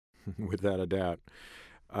Food Corps? Without a doubt.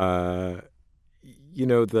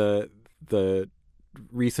 The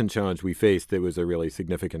recent challenge we faced that was a really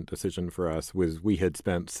significant decision for us was we had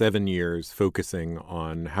spent 7 years focusing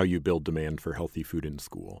on how you build demand for healthy food in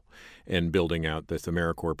school and building out this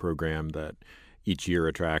AmeriCorps program that each year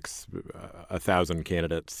attracts 1,000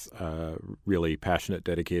 candidates, really passionate,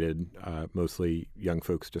 dedicated, mostly young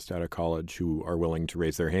folks just out of college who are willing to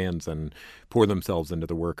raise their hands and pour themselves into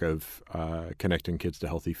the work of connecting kids to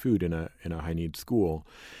healthy food in a high-need school.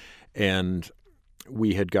 And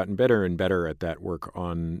we had gotten better and better at that work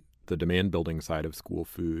on the demand-building side of school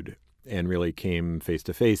food and really came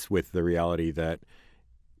face-to-face with the reality that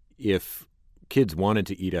if kids wanted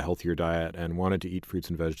to eat a healthier diet and wanted to eat fruits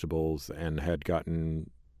and vegetables and had gotten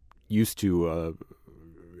used to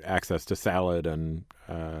access to salad and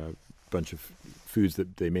a bunch of foods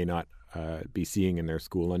that they may not be seeing in their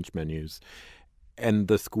school lunch menus. And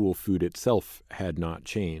the school food itself had not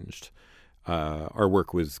changed. Our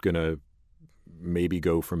work was going to maybe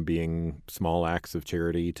go from being small acts of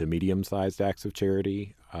charity to medium-sized acts of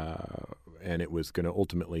charity, and it was going to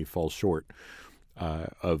ultimately fall short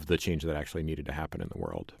of the change that actually needed to happen in the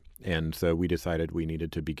world. And so we decided we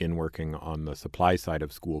needed to begin working on the supply side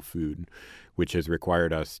of school food, which has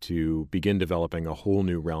required us to begin developing a whole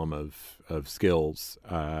new realm of skills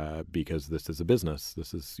because this is a business.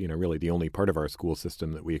 This is, really the only part of our school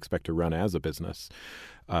system that we expect to run as a business.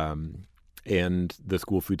 And the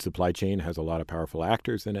school food supply chain has a lot of powerful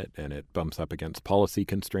actors in it, and it bumps up against policy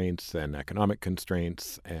constraints and economic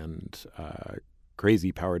constraints and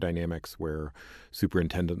crazy power dynamics where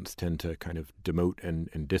superintendents tend to kind of demote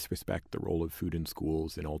and disrespect the role of food in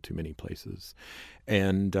schools in all too many places.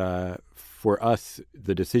 And for us,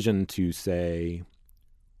 the decision to say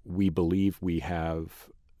we believe we have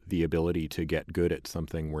the ability to get good at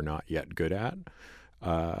something we're not yet good at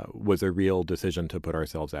was a real decision to put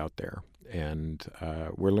ourselves out there. And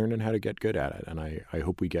we're learning how to get good at it. And I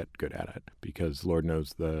hope we get good at it because Lord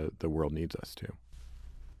knows the world needs us to.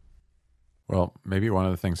 Well, maybe one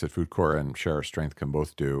of the things that Food Corps and Share Our Strength can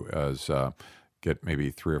both do is get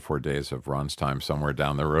maybe 3 or 4 days of Ron's time somewhere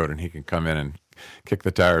down the road, and he can come in and kick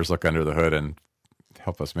the tires, look under the hood, and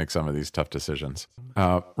help us make some of these tough decisions.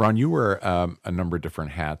 Ron, you wear a number of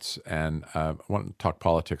different hats, and I want to talk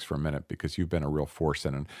politics for a minute because you've been a real force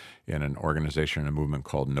in an organization and a movement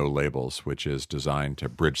called No Labels, which is designed to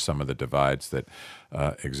bridge some of the divides that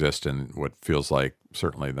exist in what feels like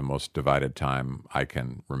certainly the most divided time I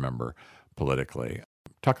can remember politically.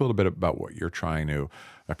 Talk a little bit about what you're trying to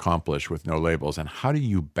accomplish with No Labels, and how do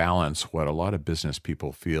you balance what a lot of business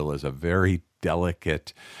people feel is a very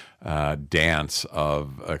delicate dance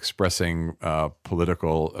of expressing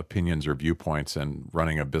political opinions or viewpoints and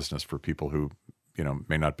running a business for people who,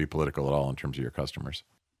 may not be political at all in terms of your customers?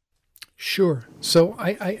 Sure. So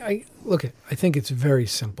I think it's very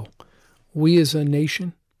simple. We as a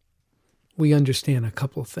nation, we understand a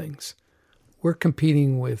couple of things. We're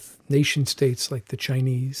competing with nation states like the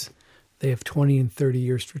Chinese. They have 20 and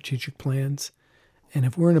 30-year strategic plans. And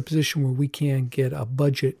if we're in a position where we can't get a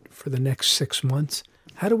budget for the next 6 months,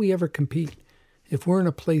 how do we ever compete? If we're in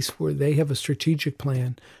a place where they have a strategic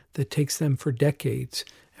plan that takes them for decades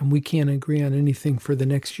and we can't agree on anything for the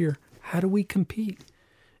next year, how do we compete?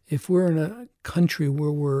 If we're in a country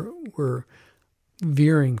where we're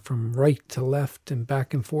veering from right to left and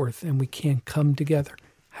back and forth and we can't come together,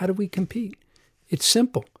 how do we compete? It's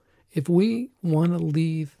simple. If we want to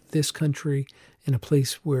leave this country in a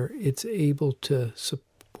place where it's able to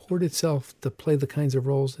support itself, to play the kinds of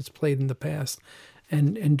roles it's played in the past,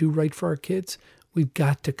 and do right for our kids, we've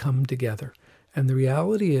got to come together. And the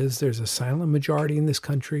reality is there's a silent majority in this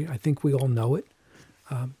country. I think we all know it.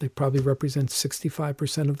 They probably represent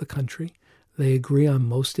 65% of the country. They agree on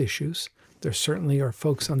most issues. There certainly are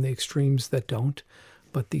folks on the extremes that don't.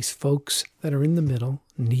 But these folks that are in the middle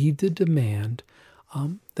need to demand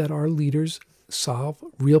that our leaders solve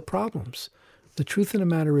real problems. The truth of the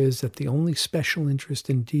matter is that the only special interest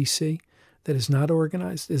in D.C. that is not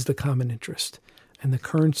organized is the common interest. And the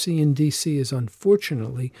currency in D.C. is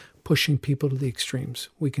unfortunately pushing people to the extremes.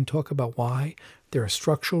 We can talk about why. There are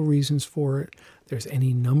structural reasons for it. There's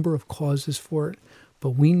any number of causes for it.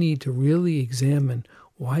 But we need to really examine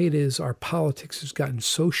why it is our politics has gotten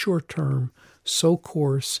so short-term, so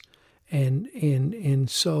coarse, and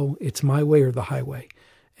so it's my way or the highway.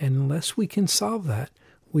 And unless we can solve that,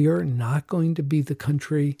 we are not going to be the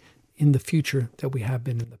country in the future that we have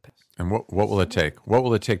been in the past. And what will it take? What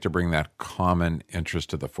will it take to bring that common interest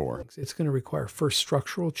to the fore? It's going to require first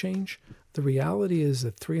structural change. The reality is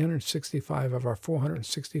that 365 of our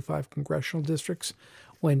 465 congressional districts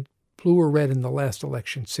went blue or red in the last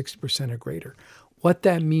election, 60% or greater. What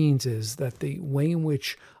that means is that the way in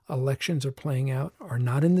which elections are playing out are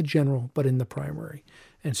not in the general, but in the primary.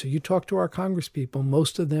 And so you talk to our congresspeople,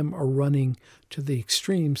 most of them are running to the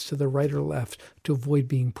extremes, to the right or left, to avoid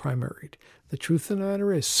being primaried. The truth of the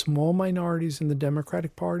matter is small minorities in the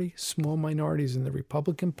Democratic Party, small minorities in the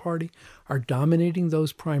Republican Party are dominating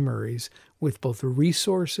those primaries with both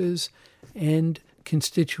resources and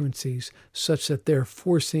constituencies such that they're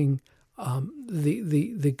forcing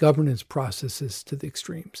the governance processes to the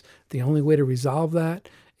extremes. The only way to resolve that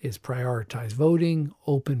is prioritize voting,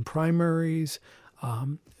 open primaries,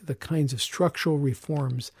 the kinds of structural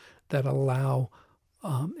reforms that allow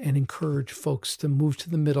and encourage folks to move to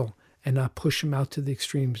the middle and not push them out to the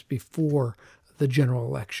extremes before the general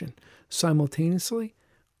election. Simultaneously,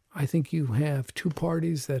 I think you have two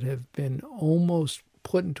parties that have been almost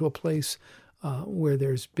put into a place where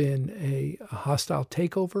there's been a hostile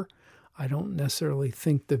takeover. I don't necessarily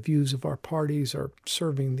think the views of our parties are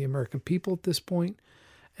serving the American people at this point.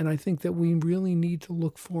 And I think that we really need to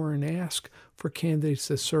look for and ask for candidates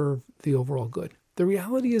that serve the overall good. The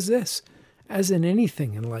reality is this, as in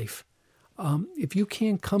anything in life, if you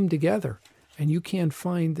can't come together and you can't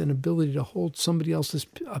find an ability to hold somebody else's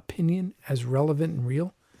opinion as relevant and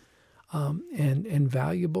real and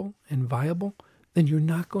valuable and viable, then you're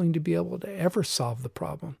not going to be able to ever solve the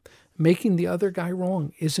problem. Making the other guy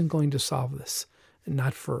wrong isn't going to solve this. And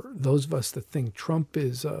not for those of us that think Trump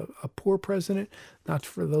is a poor president, not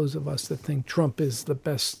for those of us that think Trump is the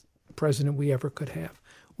best president we ever could have.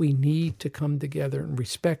 We need to come together and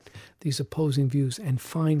respect these opposing views and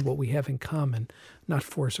find what we have in common, not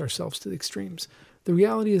force ourselves to the extremes. The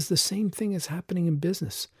reality is the same thing is happening in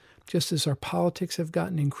business. Just as our politics have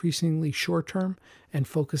gotten increasingly short-term and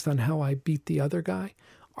focused on how I beat the other guy,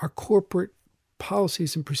 our corporate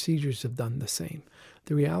policies and procedures have done the same.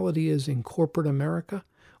 The reality is in corporate America,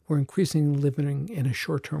 we're increasingly living in a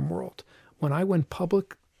short-term world. When I went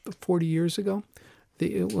public 40 years ago,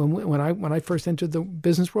 when I first entered the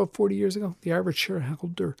business world 40 years ago, the average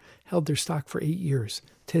shareholder held their stock for 8 years.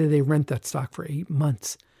 Today, they rent that stock for 8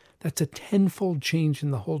 months. That's a tenfold change in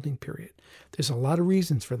the holding period. There's a lot of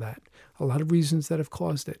reasons for that, a lot of reasons that have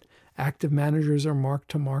caused it. Active managers are marked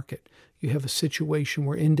to market. You have a situation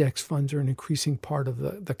where index funds are an increasing part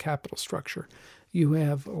of the capital structure. You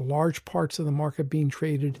have large parts of the market being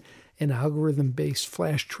traded in algorithm-based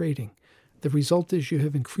flash trading. The result is you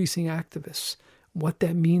have increasing activists. What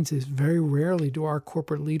that means is very rarely do our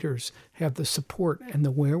corporate leaders have the support and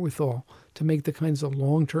the wherewithal to make the kinds of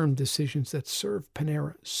long-term decisions that serve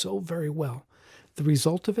Panera so very well. The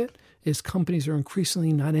result of it is companies are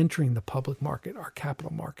increasingly not entering the public market, our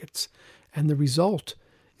capital markets. And the result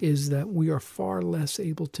is that we are far less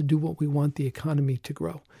able to do what we want the economy to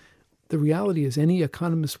grow. The reality is any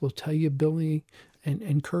economist will tell you, Billy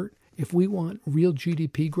and Kurt, if we want real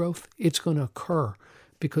GDP growth, it's going to occur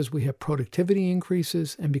because we have productivity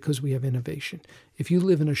increases and because we have innovation. If you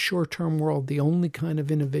live in a short-term world, the only kind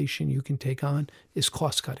of innovation you can take on is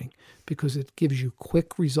cost-cutting because it gives you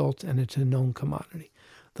quick results and it's a known commodity.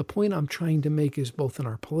 The point I'm trying to make is both in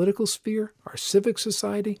our political sphere, our civic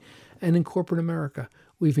society, and in corporate America,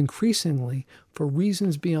 we've increasingly, for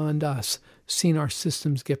reasons beyond us, seen our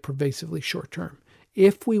systems get pervasively short-term.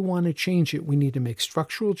 If we want to change it, we need to make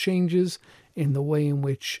structural changes in the way in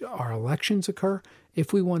which our elections occur.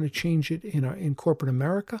 If we want to change it in corporate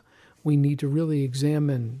America, we need to really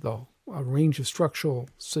examine a range of structural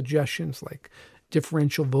suggestions like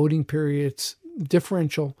differential voting periods,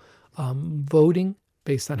 differential voting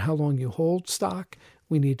based on how long you hold stock.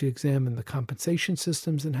 We need to examine the compensation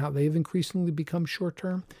systems and how they've increasingly become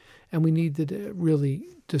short-term. And we need to really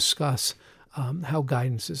discuss how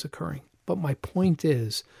guidance is occurring. But my point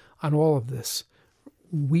is, on all of this,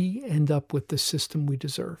 we end up with the system we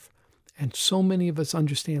deserve. And so many of us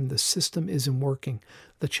understand the system isn't working.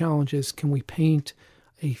 The challenge is, can we paint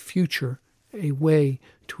a future, a way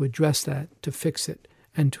to address that, to fix it,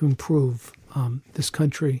 and to improve this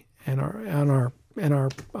country and our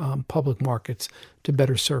public markets to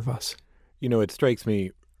better serve us? You know, it strikes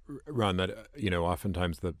me, Ron, that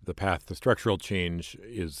oftentimes the path to structural change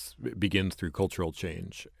begins through cultural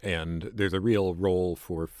change, and there's a real role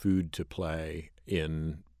for food to play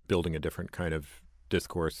in building a different kind of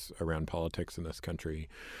discourse around politics in this country.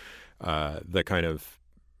 The kind of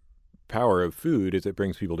power of food is it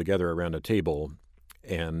brings people together around a table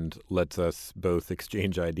and lets us both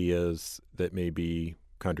exchange ideas that may be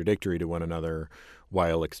contradictory to one another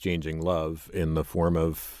while exchanging love in the form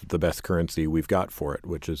of the best currency we've got for it,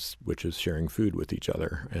 which is sharing food with each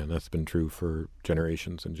other. And that's been true for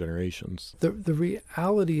generations and generations. The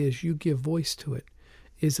reality is, you give voice to it,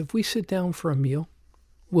 is if we sit down for a meal,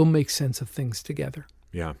 we'll make sense of things together.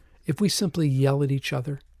 Yeah. If we simply yell at each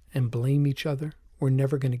other and blame each other, we're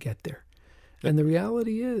never going to get there. And the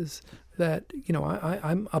reality is that,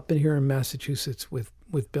 I'm up in here in Massachusetts with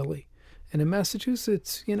Billy. And in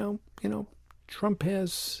Massachusetts, Trump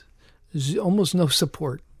has almost no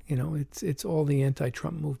support. It's all the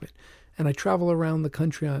anti-Trump movement. And I travel around the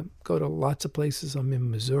country. I go to lots of places. I'm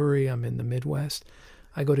in Missouri. I'm in the Midwest.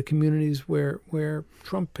 I go to communities where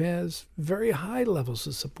Trump has very high levels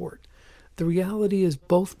of support. The reality is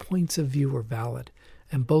both points of view are valid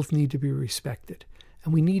and both need to be respected.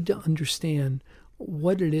 And we need to understand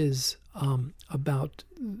what it is about,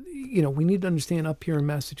 we need to understand up here in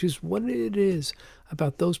Massachusetts what it is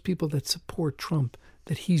about those people that support Trump,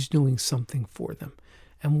 that he's doing something for them.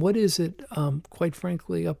 And what is it, quite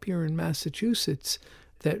frankly, up here in Massachusetts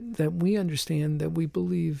that we understand, that we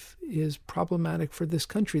believe is problematic for this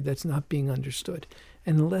country, that's not being understood.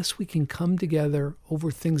 And unless we can come together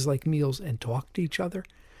over things like meals and talk to each other,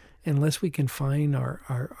 unless we can find a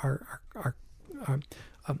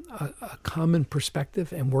common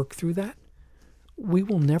perspective and work through that, we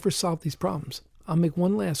will never solve these problems. I'll make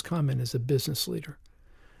one last comment as a business leader.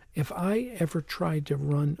 If I ever tried to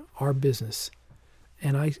run our business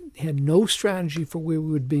and I had no strategy for where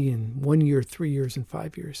we would be in 1 year, 3 years, and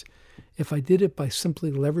 5 years, if I did it by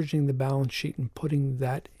simply leveraging the balance sheet and putting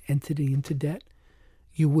that entity into debt,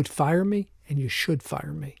 you would fire me, and you should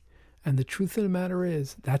fire me. And the truth of the matter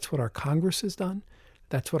is, that's what our Congress has done.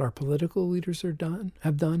 That's what our political leaders have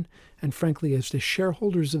done. And frankly, as the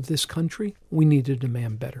shareholders of this country, we need to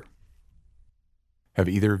demand better. Have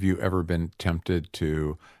either of you ever been tempted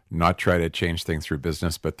to not try to change things through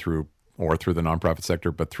business, but through the nonprofit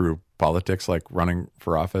sector, but through politics, like running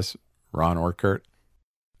for office, Ron or Kurt?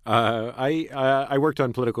 I worked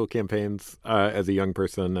on political campaigns as a young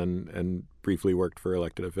person, and briefly worked for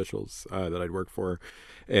elected officials that I'd worked for,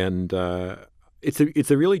 and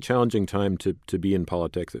it's a really challenging time to be in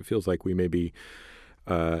politics. It feels like we may be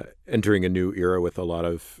entering a new era with a lot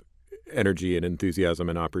of energy and enthusiasm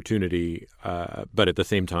and opportunity, but at the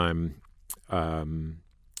same time,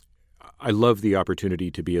 I love the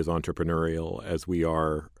opportunity to be as entrepreneurial as we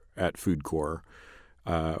are at Food Corps.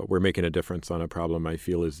 We're making a difference on a problem I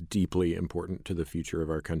feel is deeply important to the future of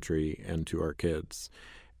our country and to our kids.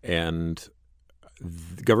 And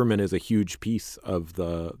government is a huge piece of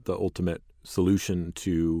the ultimate solution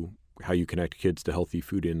to how you connect kids to healthy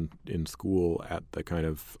food in school at the kind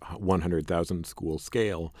of 100,000 school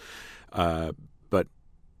scale. But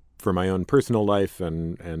for my own personal life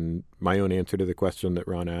and my own answer to the question that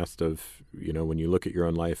Ron asked of, when you look at your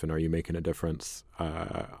own life and are you making a difference,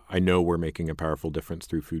 I know we're making a powerful difference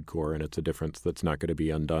through Food Corps, and it's a difference that's not going to be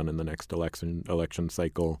undone in the next election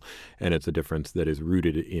cycle, and it's a difference that is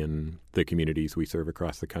rooted in the communities we serve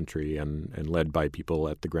across the country and led by people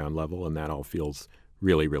at the ground level, and that all feels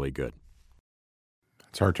really, really good.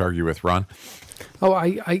 It's hard to argue with, Ron. Oh,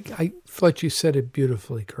 I thought you said it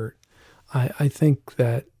beautifully, Kurt. I think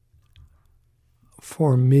that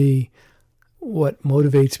for me, what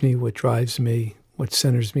motivates me, what drives me, what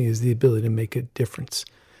centers me is the ability to make a difference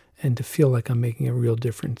and to feel like I'm making a real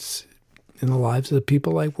difference in the lives of the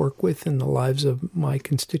people I work with, in the lives of my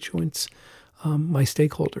constituents, my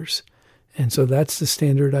stakeholders. And so that's the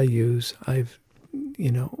standard I use. I've,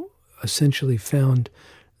 essentially found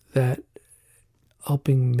that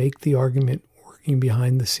helping make the argument, working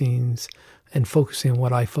behind the scenes, and focusing on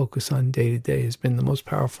what I focus on day to day has been the most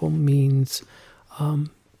powerful means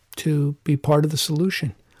to be part of the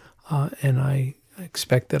solution. And I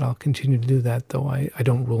expect that I'll continue to do that, though I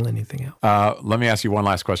don't rule anything out. Let me ask you one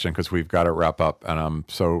last question, because we've got to wrap up, and I'm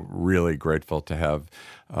so really grateful to have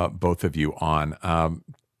both of you on.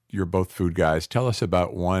 You're both food guys. Tell us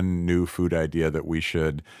about one new food idea that we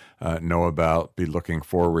should know about, be looking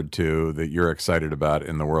forward to, that you're excited about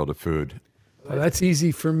in the world of food. Well, that's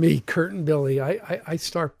easy for me, Kurt and Billy. I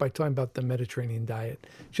start by talking about the Mediterranean diet.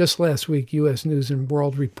 Just last week, U.S. News and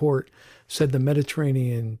World Report said the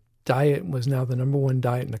Mediterranean diet was now the number one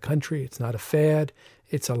diet in the country. It's not a fad.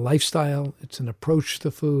 It's a lifestyle. It's an approach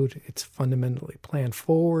to food. It's fundamentally planned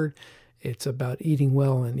forward. It's about eating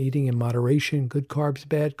well and eating in moderation, good carbs,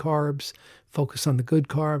 bad carbs, focus on the good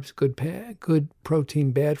carbs, good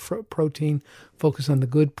protein, bad protein, focus on the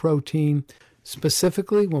good protein.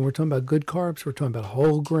 Specifically, when we're talking about good carbs, we're talking about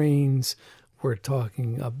whole grains. We're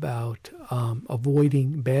talking about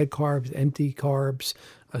avoiding bad carbs, empty carbs,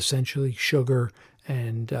 essentially sugar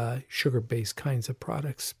and sugar-based kinds of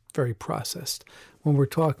products, very processed. When we're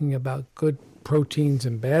talking about good proteins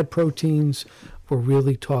and bad proteins, we're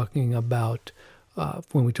really talking about,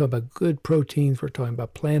 when we talk about good proteins, we're talking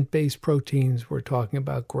about plant-based proteins. We're talking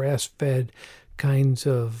about grass-fed kinds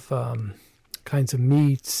of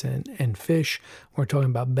meats and fish. We're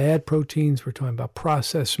talking about bad proteins. We're talking about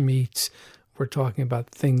processed meats. We're talking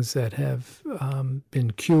about things that have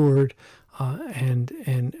been cured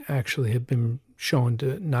and actually have been shown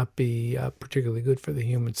to not be particularly good for the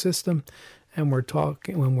human system. And when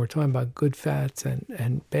we're talking about good fats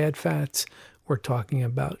and bad fats, we're talking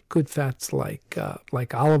about good fats like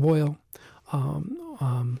olive oil,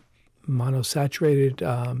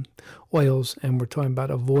 monosaturated oils, and we're talking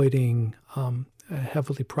about avoiding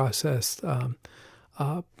heavily processed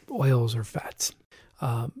oils or fats.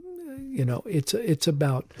 it's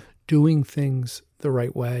about doing things the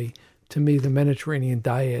right way. To me, the Mediterranean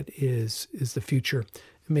diet is the future.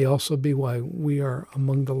 It may also be why we are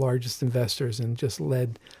among the largest investors and just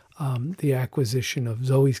led the acquisition of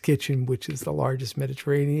Zoe's Kitchen, which is the largest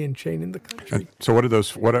Mediterranean chain in the country. And so, what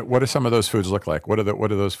do some of those foods look like? What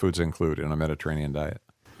do those foods include in a Mediterranean diet?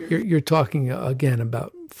 You're talking again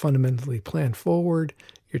about fundamentally plant forward.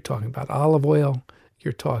 You're talking about olive oil.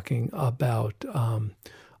 You're talking about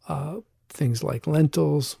things like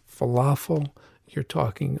lentils, falafel. You're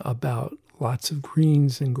talking about lots of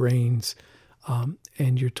greens and grains.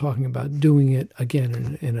 And you're talking about doing it,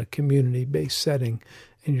 again, in a community-based setting.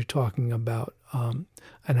 And you're talking about an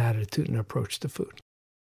attitude and approach to food.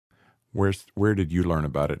 Where did you learn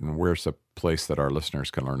about it, and where's a place that our listeners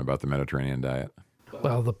can learn about the Mediterranean diet?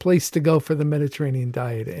 Well, the place to go for the Mediterranean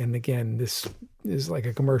diet, and again, this is like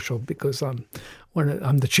a commercial because I'm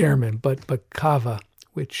the chairman, but Cava,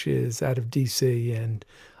 which is out of D.C. and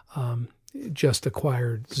just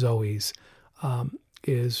acquired Zoe's,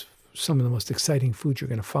 is some of the most exciting food you're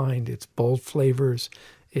going to find. It's bold flavors,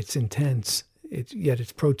 it's intense, yet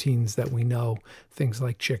it's proteins that we know, things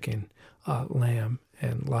like chicken, lamb,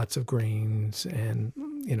 and lots of grains, and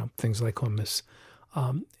things like hummus.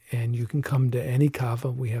 And you can come to any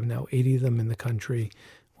Cava. We have now 80 of them in the country.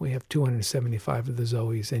 We have 275 of the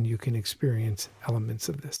Zoe's, and you can experience elements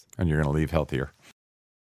of this. And you're going to leave healthier.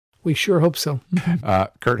 We sure hope so.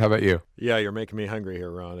 Kurt, how about you? Yeah, you're making me hungry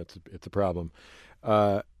here, Ron. It's a problem.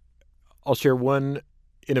 I'll share one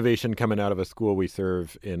innovation coming out of a school we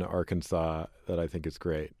serve in Arkansas that I think is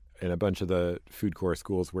great. In a bunch of the Food Corps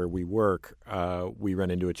schools where we work, we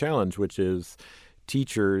run into a challenge, which is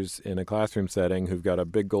teachers in a classroom setting who've got a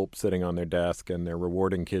big gulp sitting on their desk and they're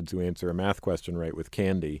rewarding kids who answer a math question right with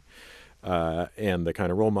candy. And the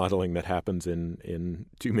kind of role modeling that happens in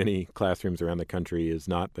too many classrooms around the country is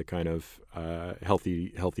not the kind of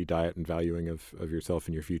healthy diet and valuing of yourself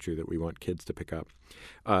and your future that we want kids to pick up.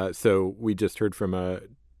 So we just heard from a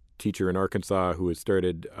teacher in Arkansas who has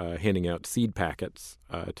started handing out seed packets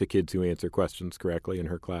to kids who answer questions correctly in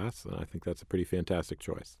her class. And I think that's a pretty fantastic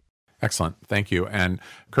choice. Excellent. Thank you. And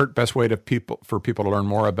Kurt, best way for people to learn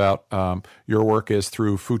more about your work is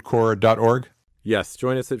through foodcorps.org? Yes.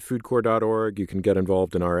 Join us at foodcorps.org. You can get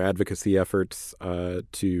involved in our advocacy efforts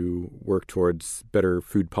to work towards better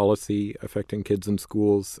food policy affecting kids in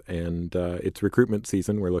schools. And it's recruitment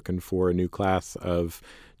season. We're looking for a new class of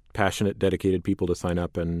passionate, dedicated people to sign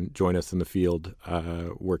up and join us in the field,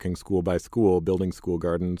 working school by school, building school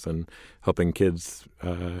gardens, and helping kids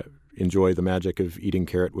enjoy the magic of eating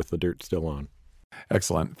carrot with the dirt still on.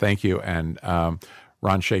 Excellent. Thank you. And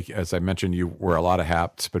Ron Shaich, as I mentioned, you wear a lot of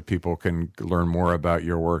hats, but people can learn more about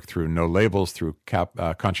your work through No Labels, through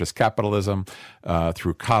Conscious Capitalism,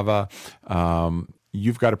 through Cava.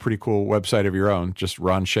 You've got a pretty cool website of your own, just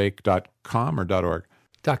ronshaich.com or .org?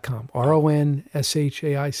 .com,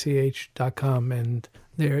 RONSHAICH.com. And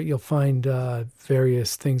there you'll find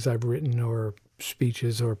various things I've written or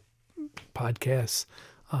speeches or podcasts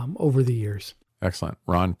over the years. Excellent.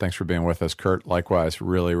 Ron, thanks for being with us. Kurt, likewise,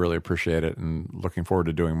 really, really appreciate it, and looking forward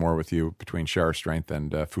to doing more with you between Share Our Strength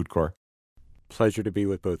and Food Corps. Pleasure to be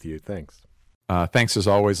with both of you. Thanks. Thanks, as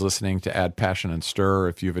always, listening to Add Passion and Stir.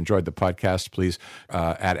 If you've enjoyed the podcast, please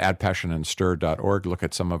at addpassionandstir.org. Look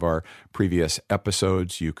at some of our previous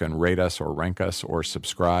episodes. You can rate us or rank us or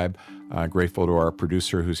subscribe. Grateful to our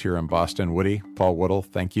producer who's here in Boston, Woody, Paul Woodall.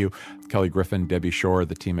 Thank you. Kelly Griffin, Debbie Shore,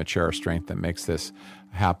 the team at Share Our Strength that makes this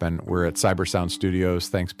happen. We're at Cybersound Studios.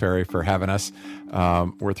 Thanks, Perry, for having us.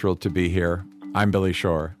 We're thrilled to be here. I'm Billy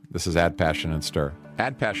Shore. This is Add Passion and Stir.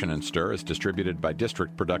 Add Passion and Stir is distributed by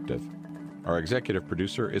District Productive. Our executive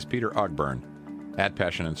producer is Peter Ogburn. Add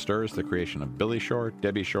Passion and Stir is the creation of Billy Shore,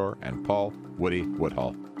 Debbie Shore, and Paul Woody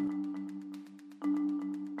Woodhull.